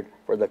standard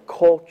for the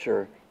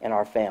culture in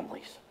our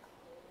families.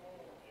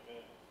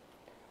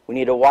 We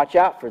need to watch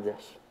out for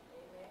this.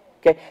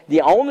 Okay?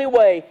 The only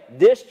way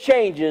this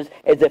changes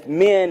is if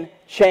men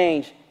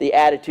change the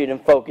attitude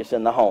and focus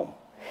in the home.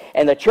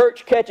 And the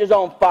church catches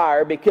on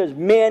fire because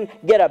men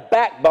get a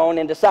backbone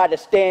and decide to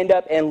stand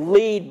up and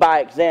lead by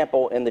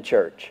example in the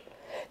church.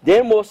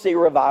 Then we'll see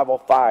revival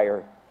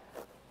fire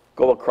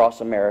go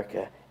across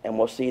America. And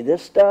we'll see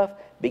this stuff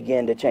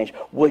begin to change.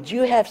 Would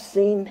you have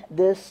seen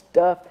this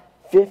stuff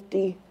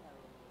 50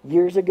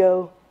 years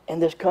ago in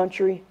this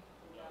country?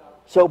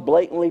 So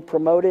blatantly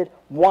promoted?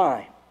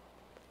 Why?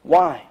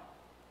 Why?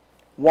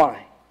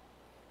 Why?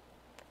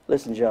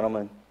 Listen,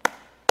 gentlemen.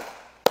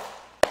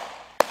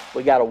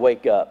 We got to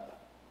wake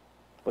up.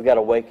 We got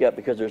to wake up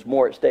because there's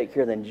more at stake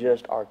here than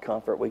just our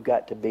comfort. We've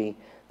got to be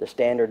the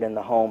standard in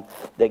the home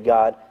that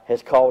God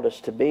has called us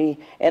to be.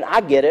 And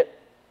I get it.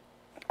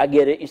 I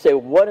get it. You say,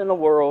 what in the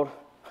world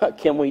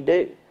can we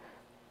do?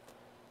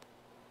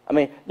 I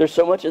mean, there's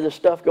so much of this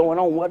stuff going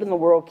on. What in the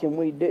world can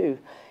we do?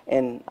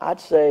 And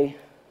I'd say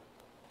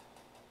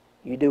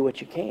you do what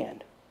you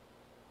can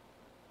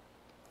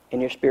in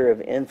your sphere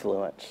of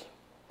influence.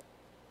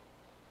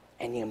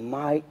 And you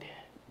might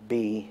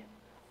be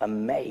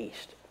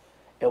amazed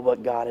at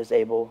what God is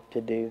able to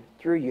do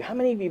through you. How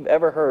many of you have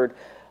ever heard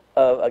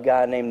of a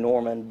guy named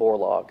Norman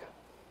Borlaug?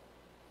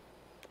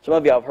 Some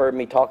of you have heard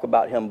me talk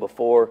about him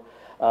before.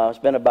 It's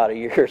been about a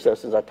year or so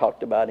since I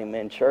talked about him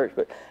in church.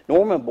 But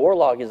Norman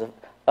Borlaug is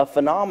a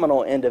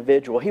phenomenal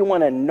individual. He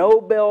won a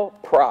Nobel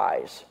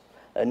Prize,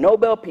 a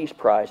Nobel Peace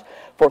Prize,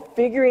 for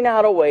figuring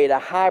out a way to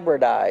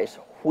hybridize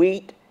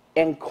wheat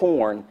and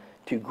corn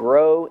to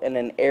grow in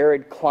an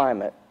arid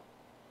climate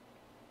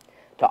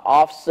to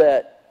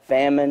offset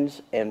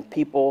famines and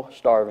people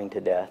starving to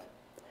death.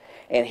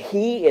 And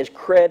he is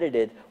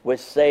credited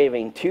with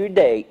saving, to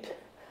date,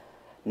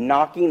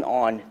 knocking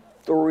on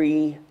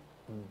 3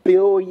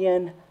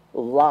 billion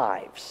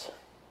lives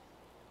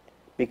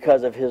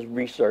because of his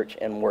research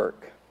and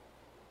work.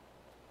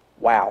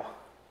 Wow.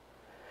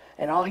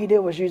 And all he did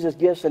was use his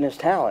gifts and his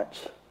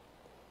talents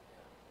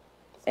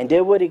and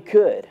did what he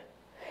could.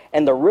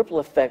 And the ripple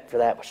effect for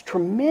that was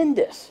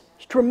tremendous.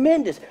 It's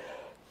tremendous.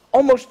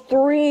 Almost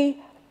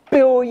 3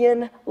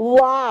 billion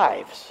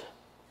lives.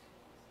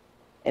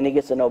 And he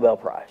gets a Nobel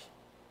Prize.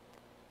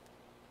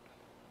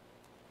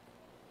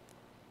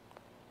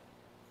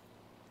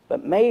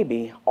 But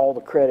maybe all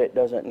the credit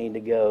doesn't need to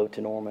go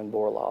to Norman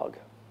Borlaug.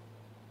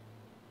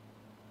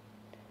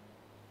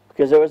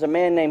 Because there was a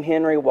man named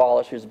Henry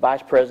Wallace, who's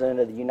Vice President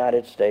of the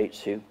United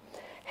States, who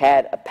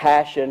had a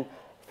passion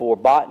for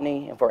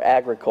botany and for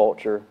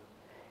agriculture.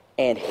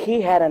 And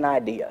he had an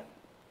idea.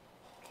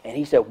 And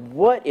he said,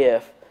 what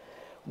if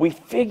we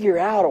figure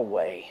out a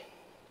way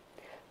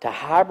to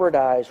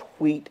hybridize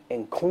wheat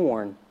and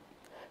corn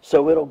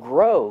so it'll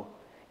grow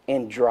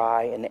in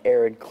dry and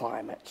arid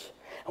climates?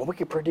 And we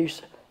could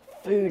produce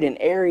food in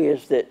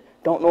areas that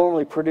don't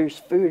normally produce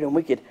food, and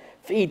we could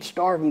feed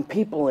starving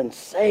people and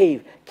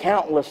save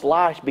countless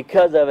lives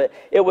because of it.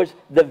 It was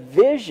the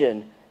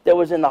vision that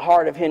was in the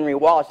heart of Henry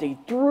Wallace. He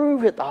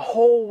threw the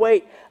whole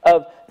weight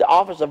of the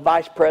office of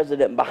vice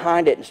president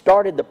behind it and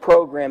started the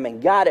program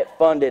and got it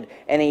funded.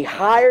 And he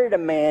hired a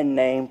man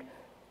named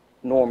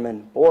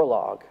Norman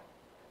Borlaug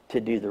to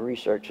do the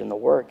research and the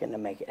work and to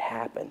make it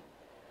happen.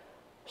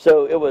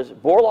 So it was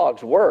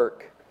Borlaug's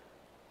work,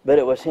 but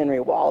it was Henry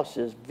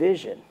Wallace's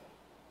vision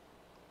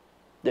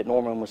that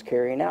Norman was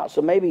carrying out.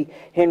 So maybe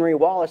Henry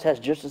Wallace has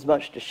just as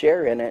much to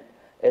share in it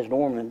as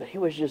Norman, but he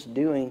was just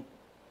doing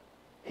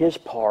his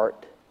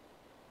part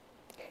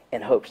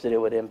in hopes that it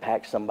would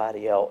impact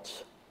somebody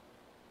else.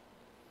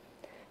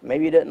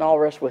 Maybe it didn't all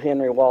rest with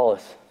Henry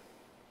Wallace.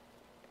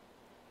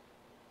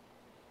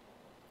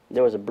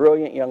 There was a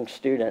brilliant young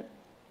student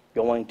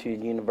going to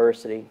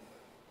university.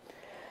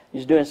 He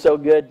was doing so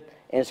good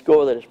in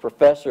school that his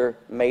professor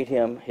made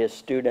him his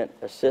student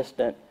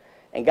assistant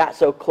and got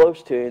so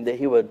close to him that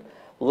he would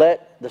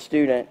let the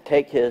student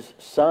take his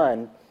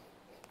son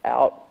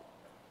out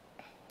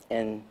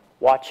and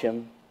watch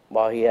him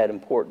while he had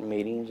important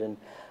meetings. And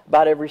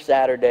about every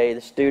Saturday, the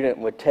student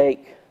would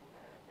take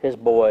his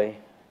boy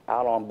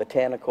out on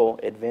botanical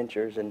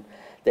adventures, and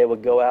they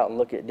would go out and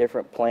look at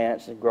different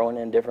plants and growing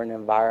in different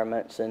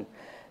environments. And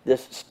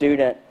this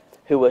student,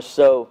 who was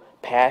so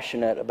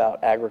passionate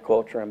about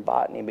agriculture and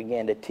botany,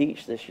 began to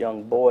teach this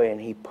young boy,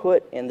 and he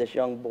put in this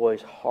young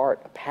boy's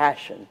heart a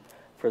passion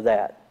for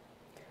that.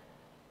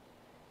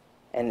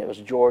 And it was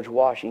George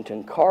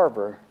Washington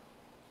Carver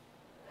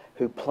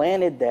who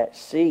planted that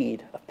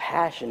seed of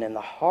passion in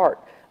the heart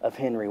of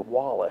Henry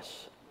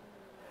Wallace,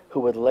 who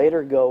would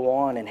later go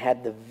on and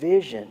had the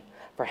vision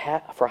for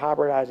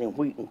hybridizing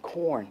wheat and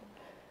corn.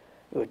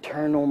 It would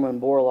turn Norman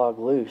Borlaug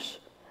loose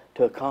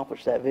to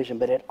accomplish that vision.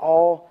 But it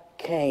all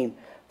came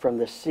from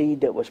the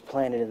seed that was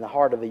planted in the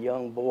heart of a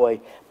young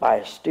boy by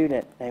a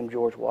student named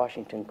George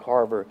Washington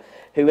Carver,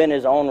 who in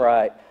his own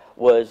right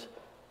was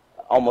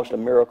almost a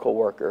miracle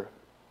worker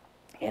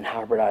in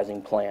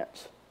hybridizing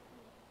plants.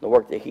 The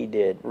work that he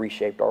did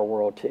reshaped our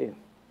world too.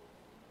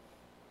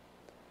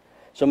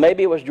 So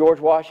maybe it was George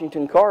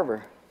Washington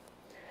Carver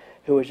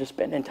who was just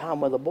spending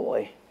time with a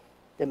boy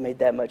that made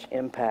that much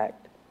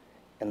impact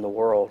in the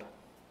world.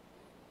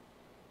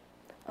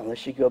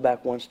 unless you go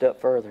back one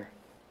step further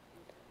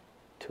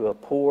to a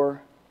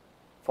poor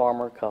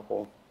farmer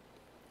couple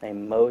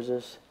named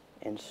Moses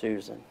and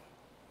Susan.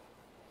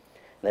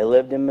 They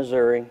lived in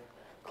Missouri,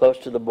 close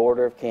to the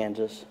border of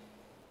Kansas,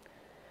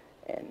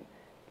 and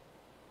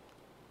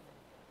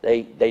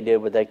they did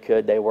what they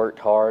could. They worked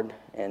hard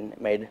and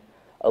made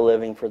a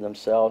living for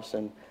themselves.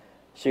 And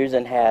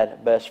Susan had a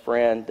best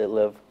friend that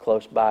lived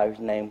close by whose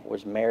name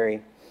was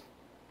Mary.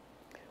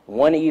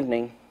 One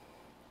evening,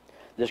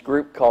 this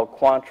group called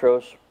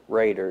Quantros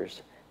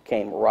Raiders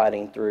came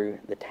riding through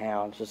the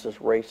town. Just this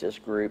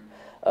racist group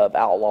of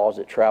outlaws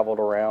that traveled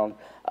around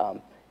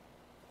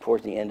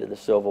towards the end of the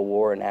Civil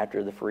War and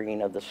after the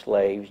freeing of the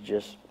slaves,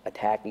 just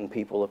attacking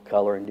people of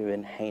color and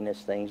doing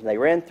heinous things. And they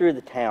ran through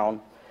the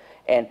town,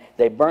 and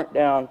they burnt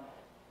down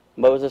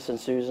Moses and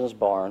Susan's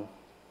barn,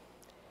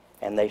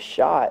 and they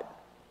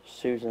shot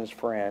Susan's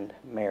friend,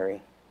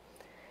 Mary,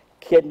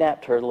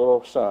 kidnapped her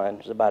little son, who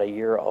was about a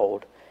year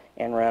old,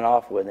 and ran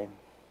off with him.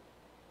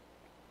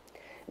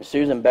 And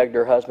Susan begged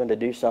her husband to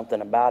do something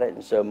about it,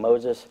 and so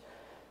Moses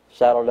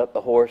saddled up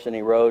the horse and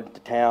he rode to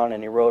town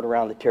and he rode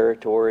around the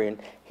territory, and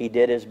he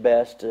did his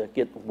best to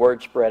get the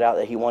word spread out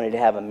that he wanted to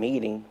have a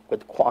meeting with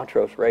the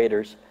Quantros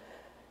Raiders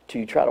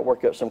to try to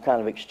work up some kind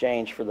of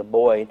exchange for the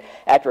boy.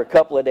 After a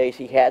couple of days,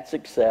 he had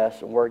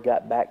success, and word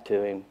got back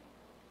to him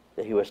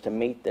that he was to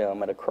meet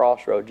them at a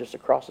crossroad just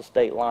across the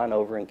state line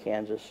over in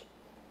Kansas.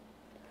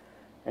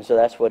 And so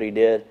that's what he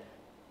did.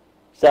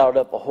 Saddled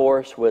up a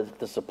horse with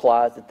the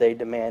supplies that they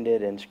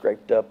demanded and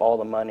scraped up all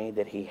the money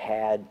that he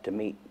had to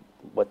meet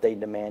what they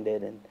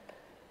demanded, and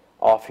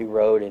off he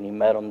rode, and he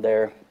met them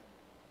there. And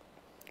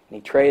he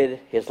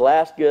traded his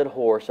last good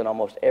horse and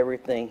almost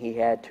everything he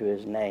had to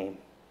his name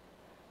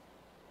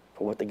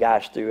for what the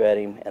guys threw at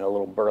him in a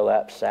little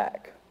burlap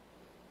sack.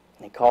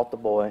 And he caught the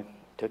boy,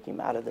 took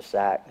him out of the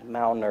sack,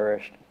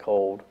 malnourished,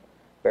 cold,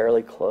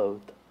 barely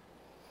clothed,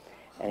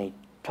 and he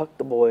tucked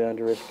the boy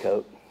under his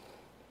coat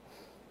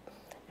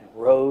and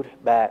rode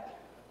back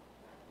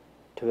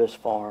to his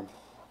farm,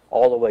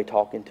 all the way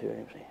talking to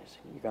him, saying,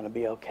 "You're going to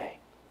be okay.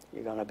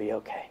 You're going to be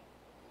okay.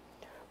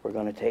 We're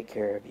going to take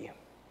care of you.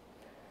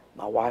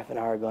 My wife and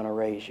I are going to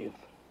raise you."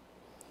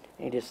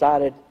 And he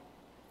decided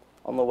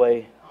on the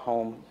way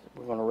home,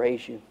 we're going to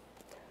raise you.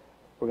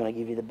 We're going to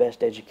give you the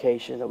best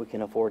education that we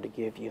can afford to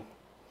give you.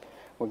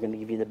 We're going to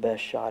give you the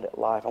best shot at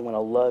life. I'm going to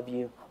love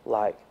you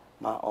like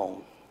my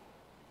own.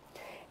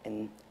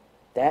 And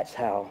that's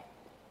how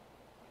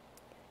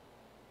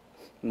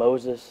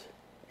Moses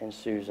and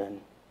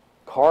Susan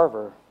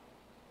Carver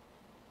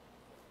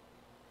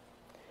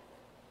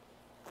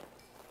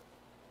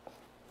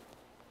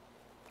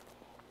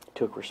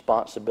took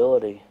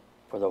responsibility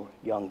for the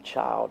young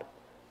child,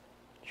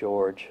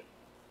 George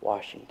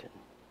Washington.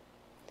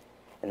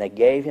 And they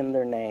gave him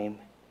their name,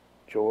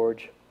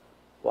 George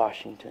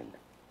Washington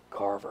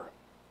Carver.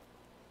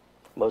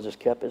 Moses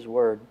kept his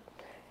word,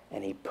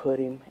 and he put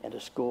him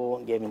into school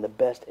and gave him the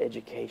best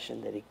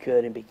education that he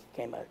could, and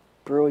became a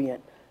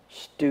brilliant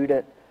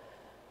student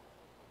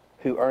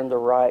who earned the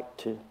right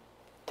to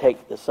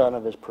take the son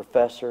of his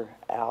professor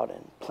out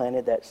and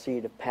planted that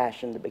seed of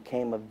passion that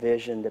became a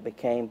vision, that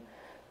became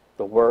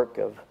the work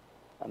of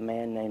a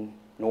man named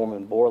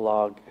Norman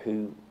Borlaug,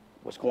 who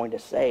was going to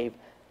save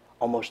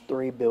almost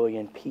 3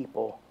 billion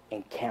people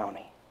and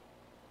counting.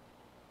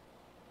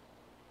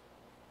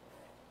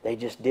 They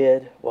just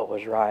did what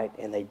was right,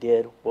 and they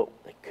did what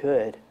they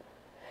could.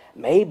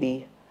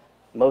 Maybe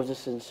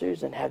Moses and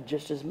Susan have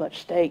just as much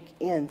stake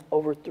in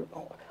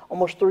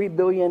almost 3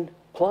 billion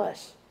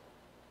plus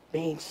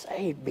being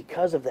saved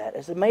because of that.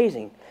 It's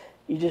amazing.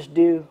 You just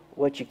do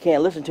what you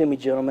can. Listen to me,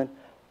 gentlemen.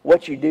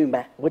 What you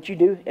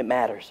do, it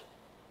matters.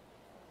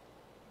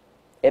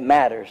 It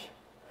matters.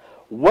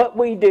 What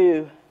we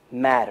do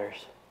matters.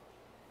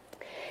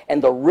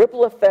 And the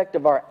ripple effect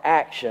of our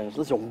actions,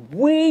 listen,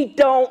 we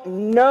don't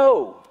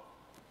know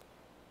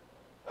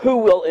who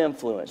will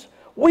influence.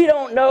 We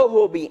don't know who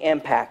will be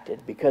impacted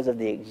because of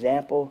the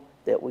example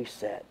that we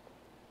set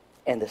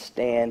and the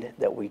stand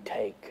that we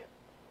take.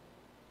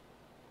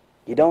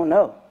 You don't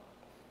know.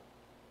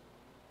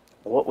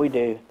 What we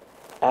do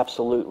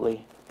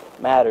absolutely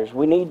matters.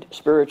 We need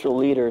spiritual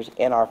leaders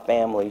in our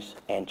families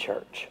and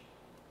church.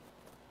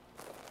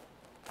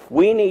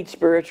 We need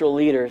spiritual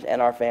leaders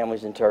in our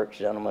families and church,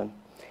 gentlemen.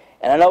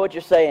 And I know what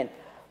you're saying.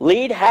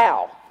 Lead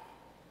how?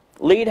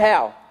 Lead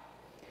how?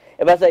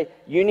 If I say,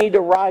 you need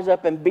to rise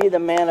up and be the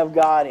man of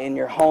God in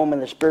your home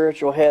and the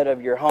spiritual head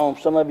of your home,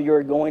 some of you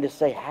are going to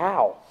say,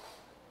 how?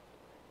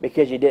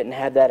 Because you didn't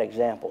have that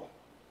example.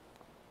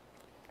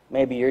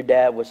 Maybe your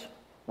dad wasn't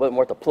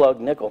worth a plug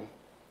nickel.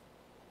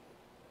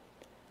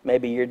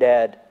 Maybe your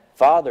dad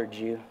fathered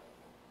you,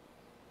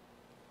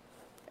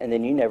 and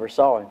then you never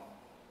saw him.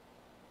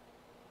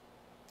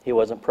 He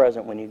wasn't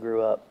present when you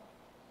grew up.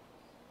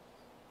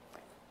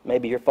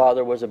 Maybe your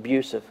father was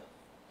abusive,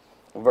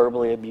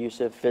 verbally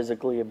abusive,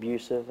 physically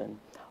abusive, and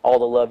all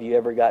the love you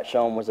ever got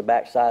shown was the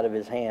backside of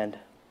his hand.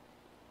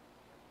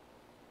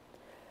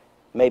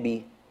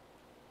 Maybe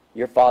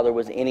Your father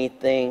was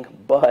anything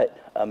but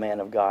a man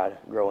of God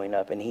growing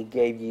up, and he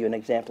gave you an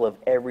example of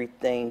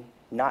everything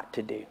not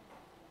to do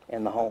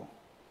in the home.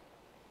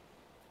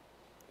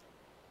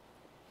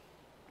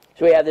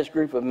 So we have this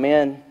group of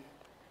men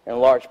in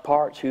large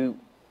parts who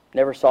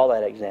never saw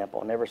that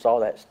example, never saw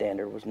that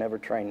standard, was never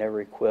trained, never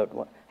equipped.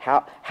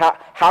 How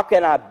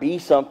can I be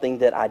something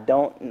that I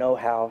don't know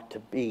how to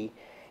be?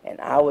 And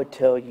I would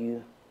tell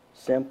you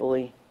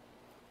simply,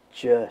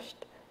 just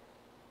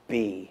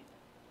be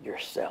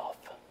yourself.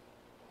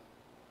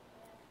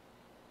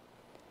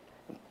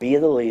 Be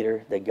the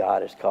leader that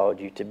God has called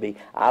you to be.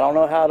 I don't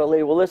know how to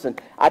lead. Well, listen,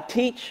 I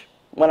teach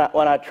when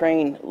I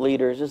train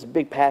leaders. It's a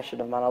big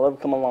passion of mine. I love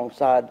to come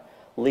alongside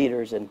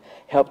leaders and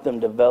help them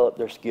develop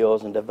their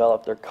skills and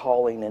develop their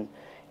calling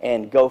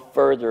and go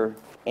further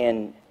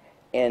in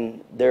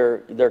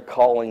their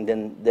calling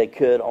than they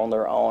could on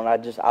their own.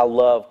 I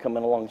love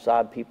coming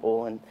alongside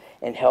people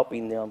and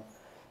helping them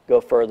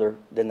go further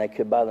than they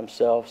could by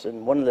themselves.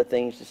 And one of the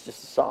things is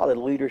just a solid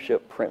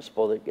leadership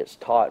principle that gets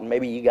taught, and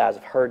maybe you guys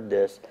have heard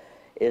this,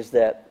 is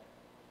that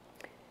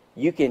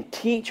you can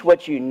teach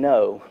what you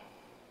know,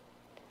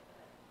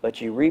 but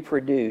you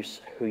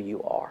reproduce who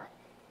you are.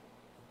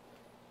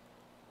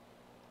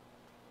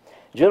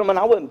 Gentlemen,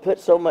 I wouldn't put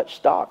so much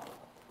stock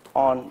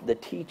on the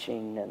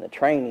teaching and the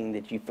training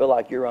that you feel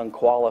like you're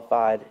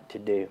unqualified to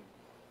do.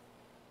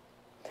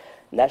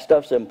 And that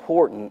stuff's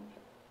important,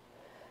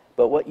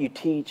 but what you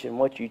teach and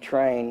what you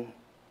train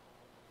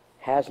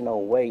has no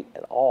weight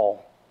at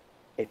all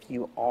if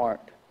you aren't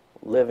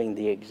living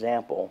the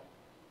example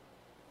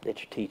that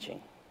you're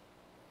teaching.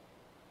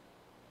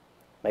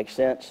 Make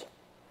sense?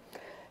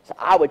 So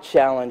I would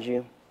challenge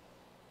you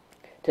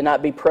to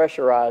not be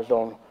pressurized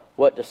on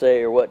what to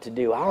say or what to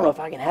do. I don't know if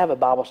I can have a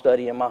Bible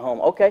study in my home.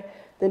 Okay,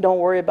 then don't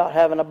worry about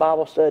having a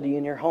Bible study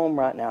in your home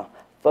right now.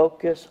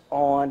 Focus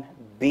on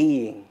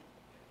being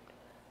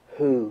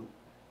who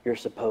you're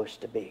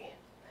supposed to be.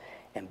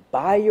 And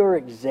by your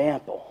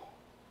example,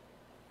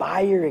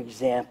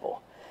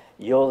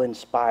 you'll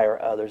inspire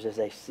others as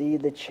they see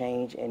the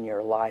change in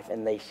your life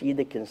and they see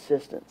the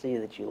consistency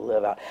that you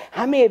live out.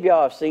 How many of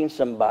y'all have seen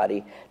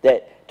somebody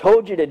that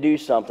told you to do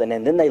something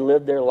and then they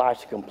lived their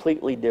lives a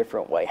completely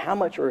different way? How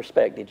much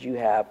respect did you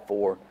have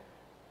for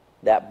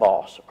that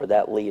boss or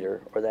that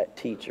leader or that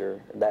teacher?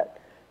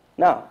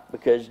 No,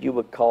 because you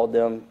would call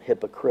them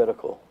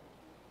hypocritical.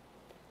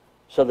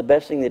 So the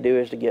best thing to do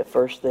is to get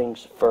first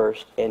things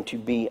first and to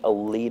be a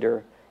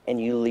leader, and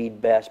you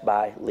lead best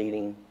by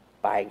leading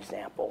by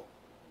example.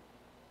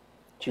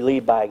 You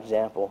lead by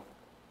example.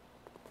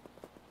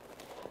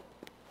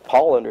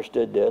 Paul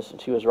understood this,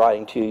 and he was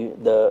writing to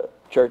the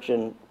church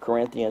in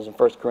Corinthians, in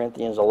 1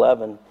 Corinthians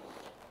 11,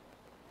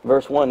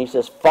 verse 1. He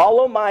says,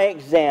 "Follow my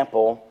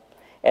example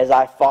as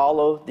I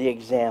follow the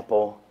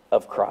example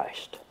of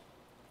Christ."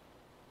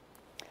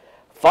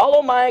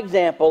 Follow my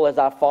example as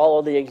I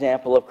follow the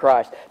example of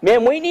Christ.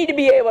 Man, we need to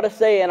be able to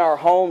say in our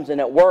homes and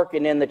at work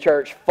and in the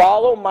church,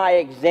 follow my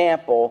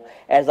example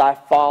as I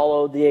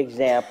follow the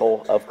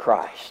example of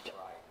Christ.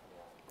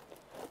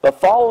 But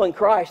following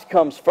Christ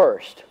comes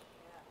first.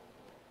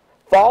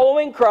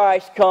 Following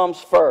Christ comes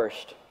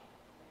first.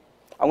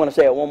 I'm going to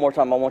say it one more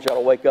time. I want y'all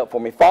to wake up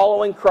for me.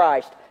 Following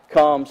Christ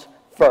comes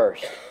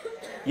first.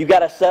 You got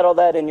to settle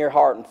that in your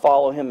heart and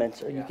follow Him, and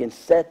so you can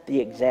set the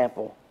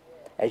example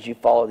as you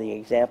follow the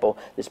example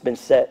that's been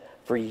set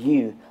for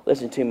you.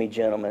 Listen to me,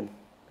 gentlemen.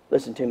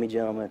 Listen to me,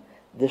 gentlemen.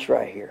 This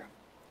right here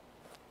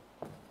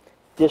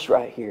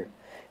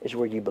is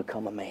where you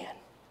become a man.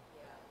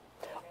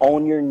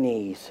 On your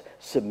knees,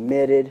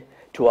 submitted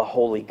to a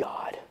holy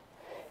God.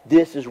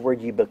 This is where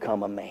you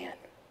become a man.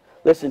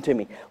 Listen to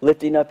me.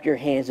 Lifting up your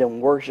hands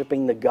and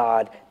worshiping the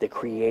God that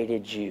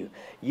created you.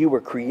 You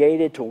were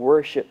created to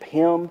worship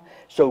Him,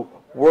 so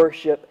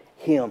worship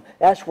Him.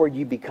 That's where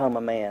you become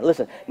a man.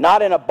 Listen,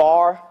 not in a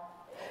bar,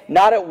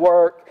 not at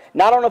work,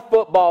 not on a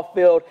football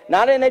field,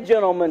 not in a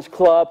gentleman's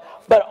club,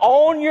 but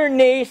on your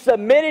knees,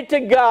 submitted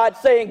to God,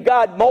 saying,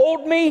 God,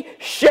 mold me,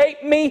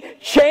 shape me,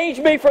 change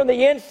me from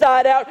the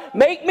inside out,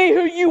 make me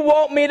who you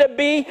want me to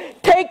be,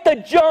 take the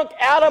junk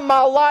out of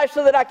my life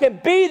so that I can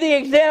be the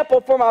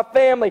example for my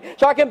family,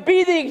 so I can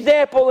be the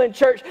example in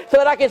church, so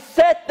that I can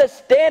set the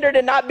standard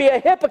and not be a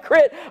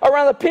hypocrite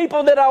around the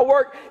people that I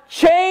work.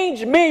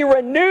 Change me,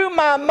 renew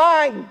my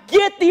mind,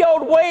 get the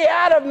old way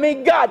out of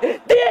me, God.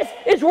 This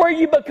is where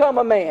you become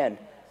a man.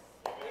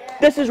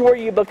 This is where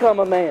you become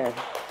a man,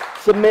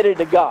 submitted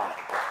to God.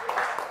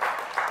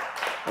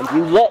 And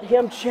you let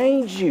Him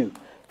change you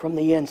from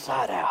the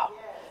inside out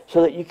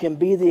so that you can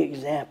be the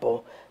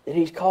example that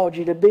He's called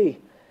you to be.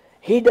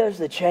 He does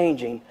the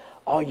changing.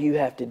 All you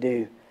have to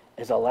do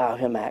is allow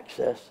Him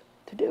access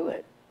to do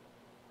it.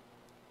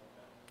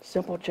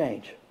 Simple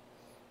change.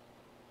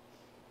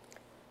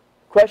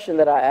 Question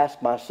that I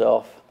ask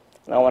myself,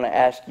 and I want to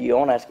ask you, I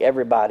want to ask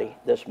everybody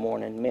this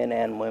morning, men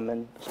and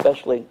women,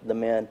 especially the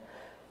men.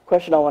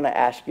 Question I want to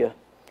ask you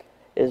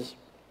is,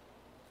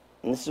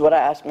 and this is what I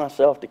ask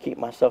myself to keep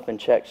myself in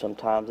check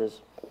sometimes, is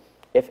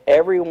if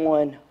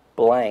everyone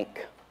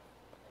blank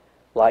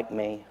like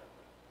me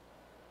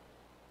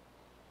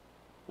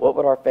what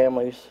would our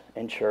families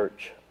and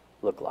church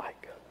look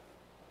like?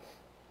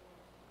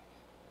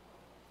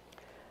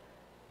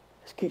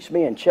 This keeps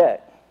me in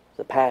check as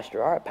a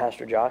pastor. All right,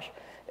 Pastor Josh,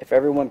 if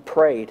everyone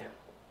prayed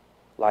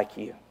like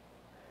you,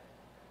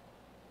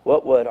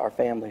 what would our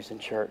families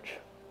and church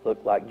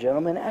look like?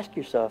 Gentlemen, ask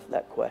yourself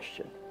that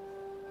question.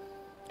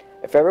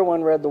 If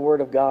everyone read the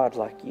Word of God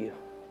like you,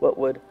 what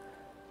would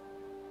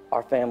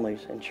our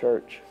families and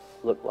church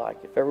look like?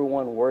 If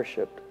everyone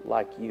worshiped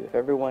like you, if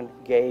everyone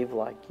gave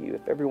like you,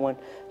 if everyone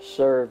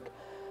served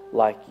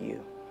like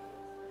you,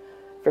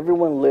 if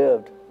everyone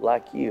lived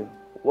like you,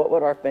 what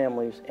would our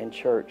families and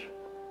church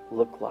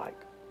look like?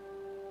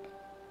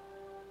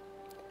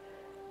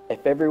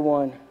 If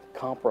everyone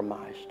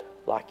compromised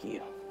like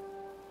you,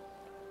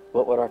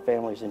 what would our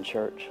families and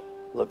church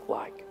look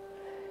like?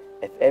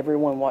 If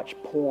everyone watched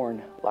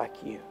porn like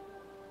you,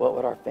 what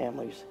would our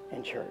families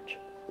and church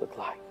look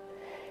like?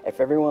 If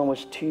everyone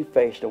was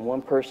two-faced and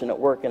one person at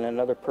work and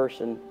another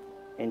person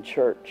in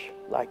church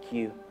like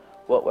you,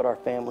 what would our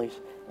families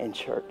and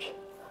church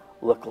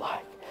look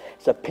like?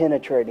 It's a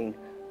penetrating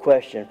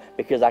question,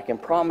 because I can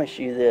promise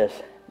you this,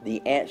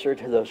 the answer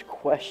to those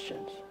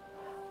questions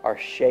are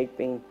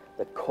shaping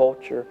the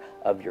culture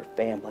of your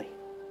family,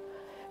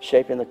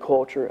 shaping the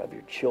culture of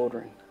your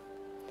children.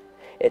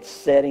 It's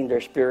setting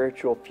their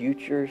spiritual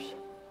futures,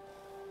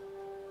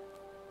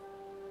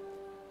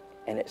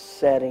 and it's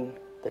setting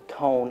the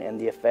tone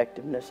and the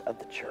effectiveness of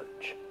the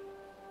church.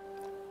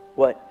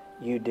 What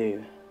you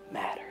do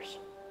matters.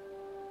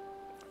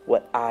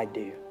 What I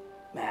do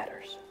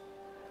matters.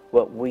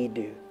 What we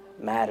do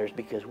matters,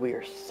 because we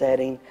are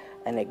setting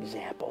an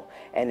example.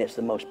 And it's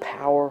the most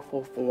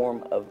powerful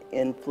form of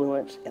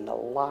influence in the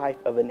life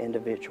of an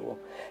individual,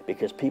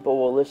 because people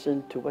will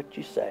listen to what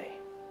you say,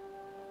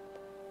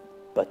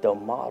 but they'll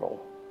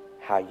model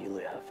how you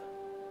live.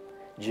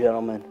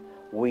 Gentlemen,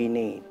 we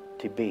need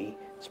to be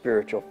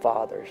spiritual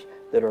fathers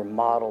that are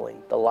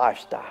modeling the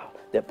lifestyle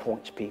that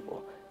points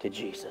people to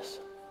Jesus.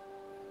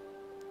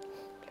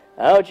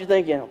 I know what you're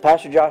thinking,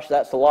 Pastor Josh,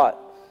 that's a lot.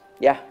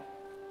 Yeah,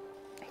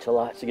 it's a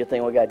lot. It's a good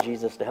thing we got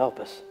Jesus to help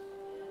us.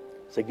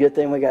 It's a good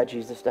thing we got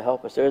Jesus to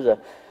help us. There's a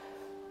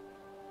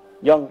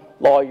young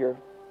lawyer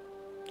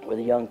with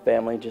a young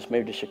family, just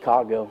moved to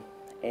Chicago,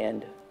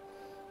 and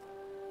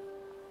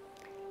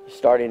he's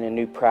starting a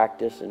new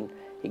practice, and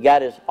he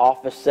got his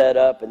office set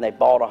up, and they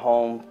bought a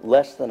home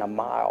less than a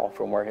mile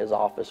from where his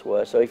office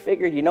was. So he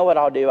figured, you know what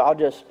I'll do? I'll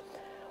just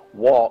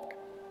walk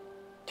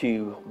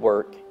to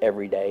work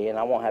every day, and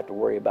I won't have to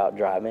worry about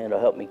driving. It'll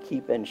help me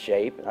keep in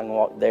shape. I can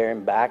walk there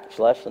and back. It's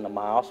less than a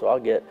mile, so I'll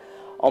get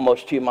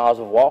almost 2 miles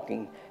of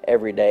walking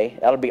every day.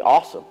 That'll be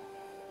awesome.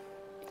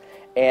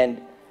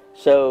 And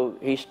so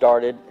he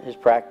started his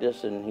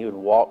practice, and he would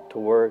walk to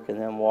work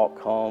and then walk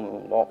home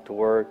and walk to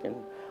work and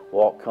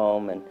walk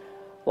home. And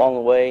along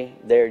the way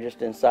there,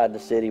 just inside the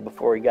city,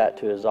 before he got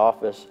to his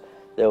office,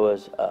 there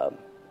was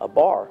a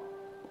bar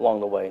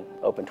along the way,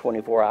 open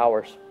 24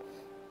 hours.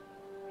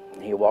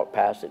 And he'd walk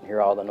past it and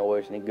hear all the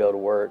noise, and he'd go to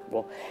work.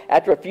 Well,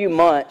 after a few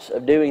months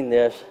of doing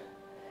this,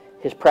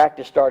 his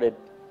practice started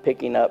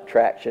picking up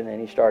traction, and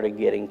he started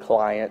getting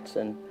clients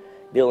and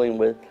dealing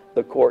with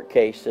the court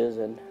cases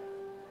and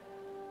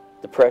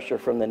the pressure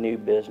from the new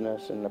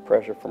business and the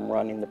pressure from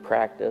running the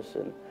practice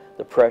and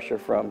the pressure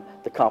from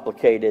the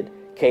complicated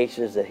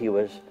cases that he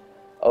was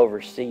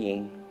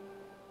overseeing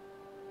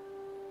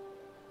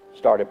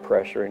started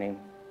pressuring him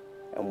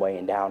and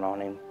weighing down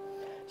on him.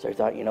 So he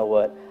thought, you know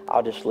what,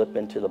 I'll just slip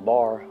into the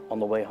bar on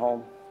the way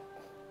home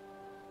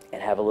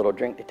and have a little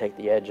drink to take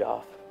the edge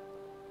off.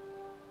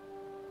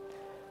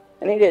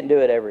 And he didn't do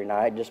it every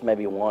night, just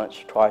maybe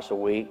once, twice a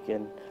week.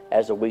 And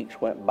as the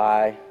weeks went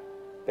by,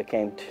 it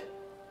became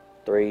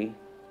 3,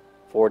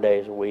 4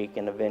 days a week.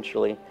 And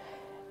eventually,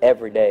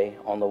 every day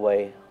on the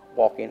way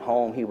walking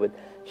home, he would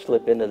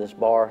slip into this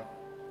bar,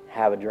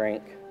 have a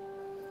drink,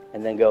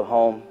 and then go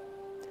home.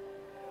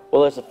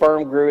 Well, as the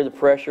firm grew, the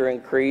pressure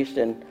increased,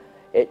 and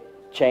it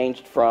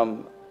changed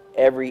from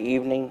every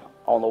evening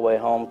on the way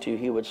home to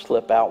he would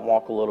slip out and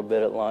walk a little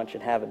bit at lunch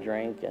and have a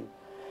drink. And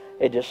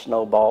it just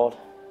snowballed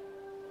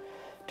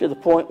to the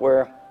point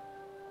where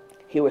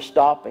he was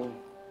stopping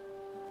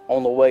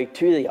on the way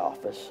to the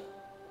office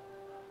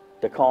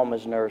to calm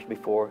his nerves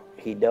before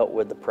he dealt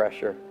with the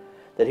pressure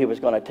that he was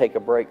going to take a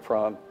break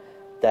from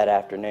that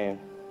afternoon,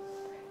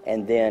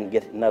 and then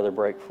get another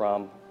break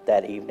from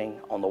that evening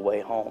on the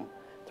way home.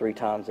 3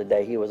 times a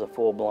day. He was a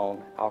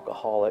full-blown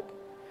alcoholic,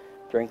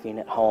 drinking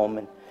at home.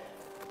 And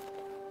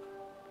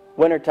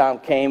wintertime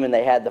came, and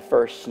they had the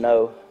first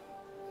snow,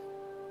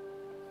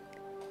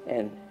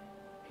 and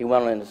he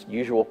went on his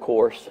usual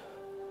course,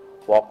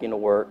 walking to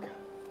work.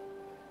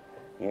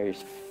 You know,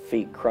 his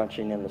feet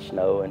crunching in the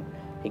snow, and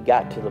he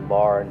got to the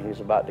bar, and he was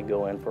about to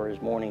go in for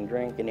his morning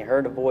drink, and he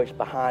heard a voice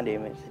behind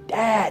him, and he said,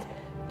 "Dad,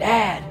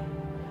 Dad,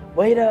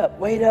 wait up,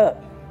 wait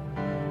up.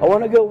 I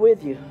want to go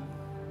with you."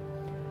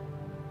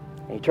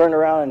 And he turned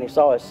around, and he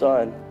saw his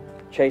son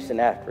chasing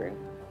after him.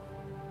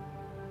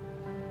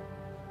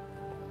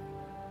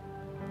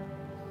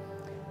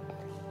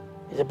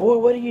 He said, "Boy,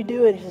 what are you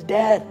doing?" He says,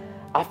 "Dad,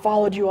 I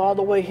followed you all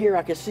the way here.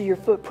 I could see your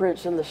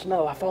footprints in the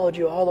snow. I followed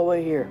you all the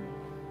way here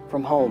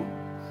from home.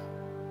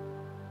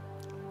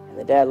 And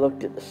the dad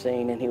looked at the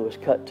scene and he was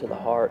cut to the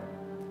heart.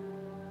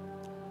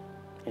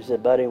 He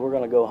said, buddy, we're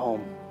going to go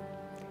home.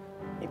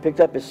 He picked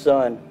up his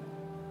son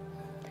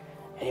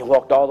and he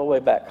walked all the way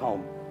back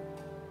home.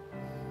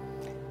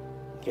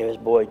 Gave his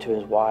boy to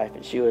his wife,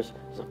 and she was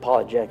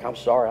apologetic. I'm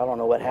sorry, I don't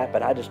know what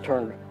happened. I just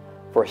turned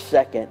for a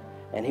second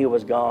and he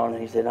was gone.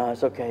 And he said, no,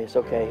 it's okay, it's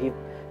okay.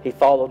 He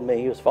followed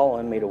me. He was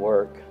following me to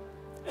work.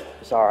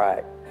 It's all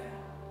right.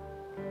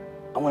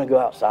 I'm going to go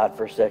outside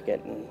for a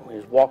second. And he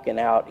was walking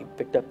out. He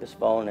picked up his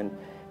phone and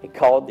he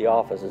called the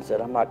office and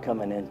said, I'm not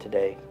coming in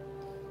today.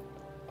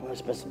 I'm going to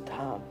spend some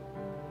time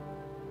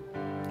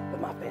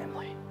with my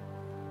family.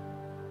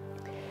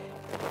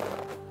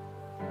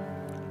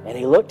 And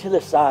he looked to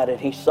the side and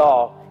he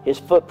saw his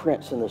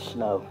footprints in the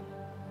snow.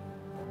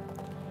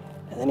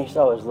 And then he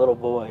saw his little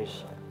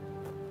boys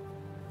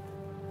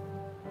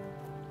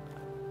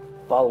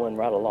following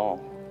right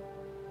along.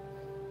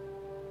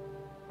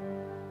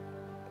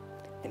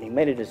 And he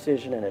made a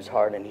decision in his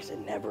heart and he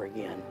said, never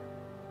again.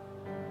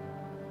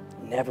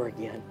 Never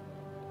again.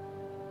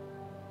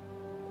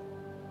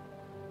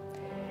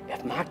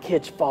 If my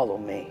kids follow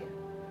me,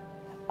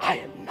 I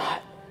am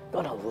not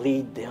going to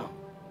lead them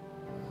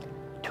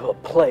to a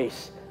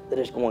place that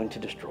is going to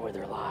destroy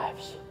their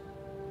lives.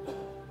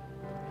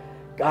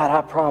 God,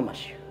 I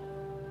promise you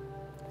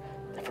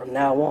that from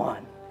now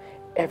on,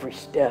 every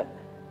step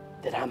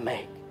that I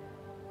make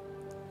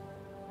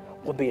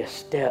will be a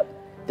step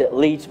that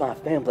leads my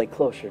family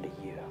closer to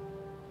you,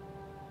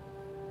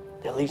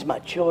 that leads my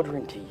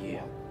children to you.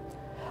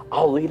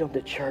 I'll lead them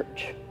to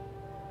church.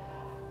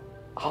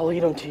 I'll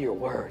lead them to your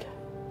word.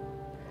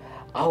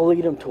 I'll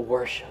lead them to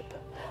worship.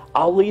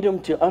 I'll lead them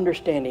to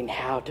understanding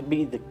how to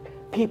be the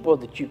people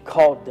that you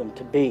called them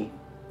to be,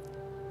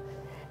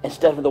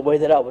 instead of the way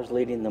that I was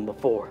leading them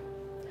before.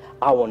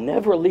 I will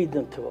never lead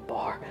them to a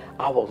bar.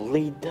 I will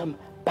lead them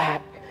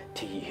back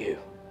to you.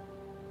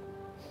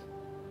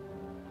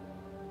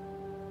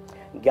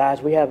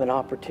 Guys, we have an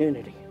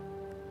opportunity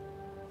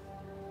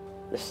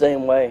the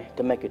same way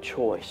to make a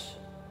choice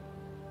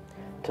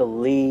to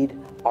lead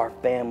our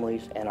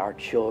families and our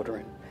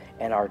children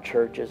and our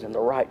churches in the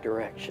right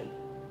direction.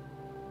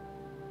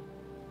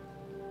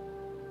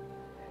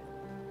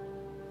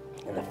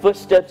 And the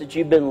footsteps that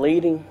you've been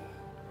leading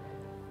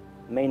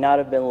may not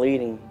have been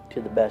leading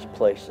to the best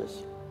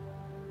places.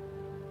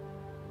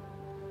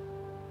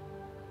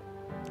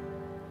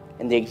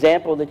 And the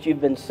example that you've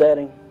been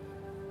setting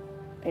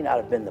may not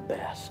have been the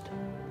best.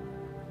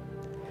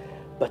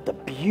 But the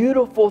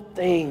beautiful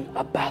thing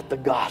about the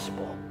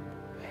gospel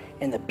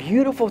and the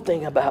beautiful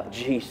thing about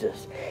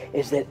Jesus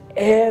is that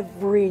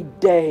every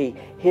day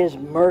His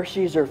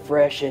mercies are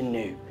fresh and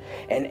new.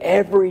 And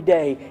every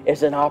day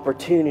is an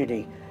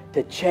opportunity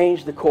to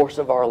change the course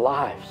of our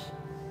lives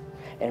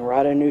and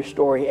write a new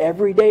story.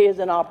 Every day is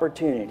an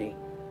opportunity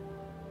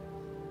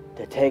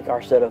to take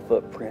our set of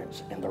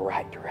footprints in the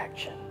right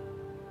direction,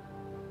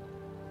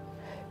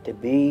 to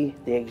be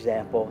the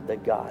example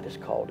that God has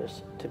called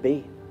us to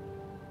be.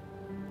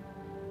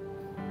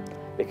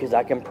 Because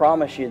I can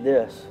promise you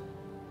this,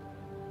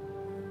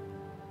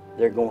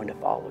 they're going to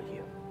follow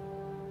you.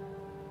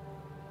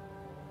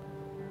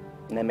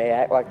 And they may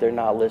act like they're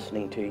not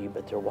listening to you,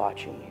 but they're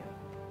watching you.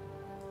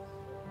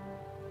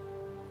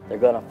 They're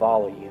going to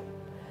follow you.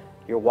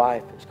 Your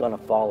wife is going to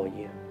follow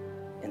you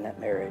in that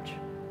marriage.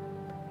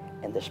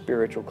 And the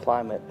spiritual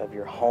climate of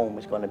your home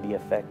is going to be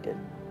affected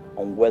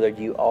on whether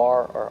you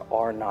are or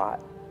are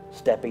not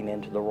stepping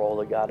into the role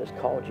that God has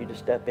called you to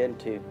step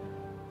into.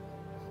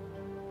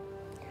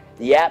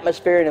 The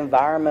atmosphere and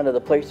environment of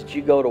the place that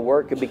you go to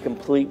work could be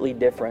completely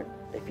different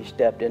if you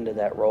stepped into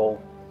that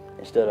role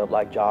instead of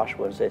like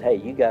Joshua and said, hey,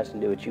 you guys can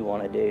do what you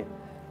want to do.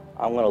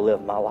 I'm going to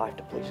live my life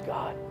to please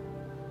God.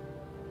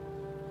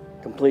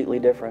 Completely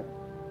different.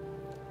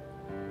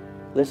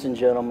 Listen,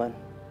 gentlemen,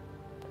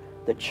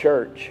 the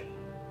church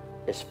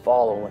is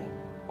following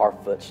our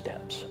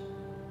footsteps.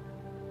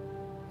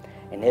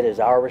 And it is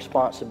our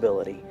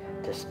responsibility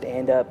to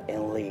stand up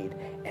and lead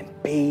and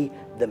be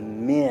the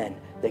men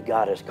that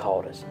God has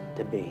called us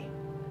to be.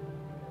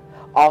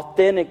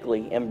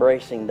 Authentically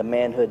embracing the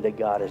manhood that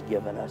God has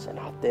given us and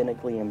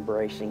authentically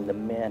embracing the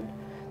men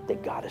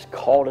that God has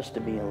called us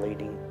to be and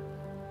leading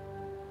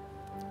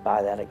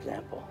by that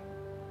example.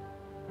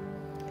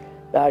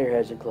 Bow your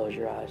heads and close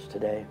your eyes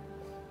today.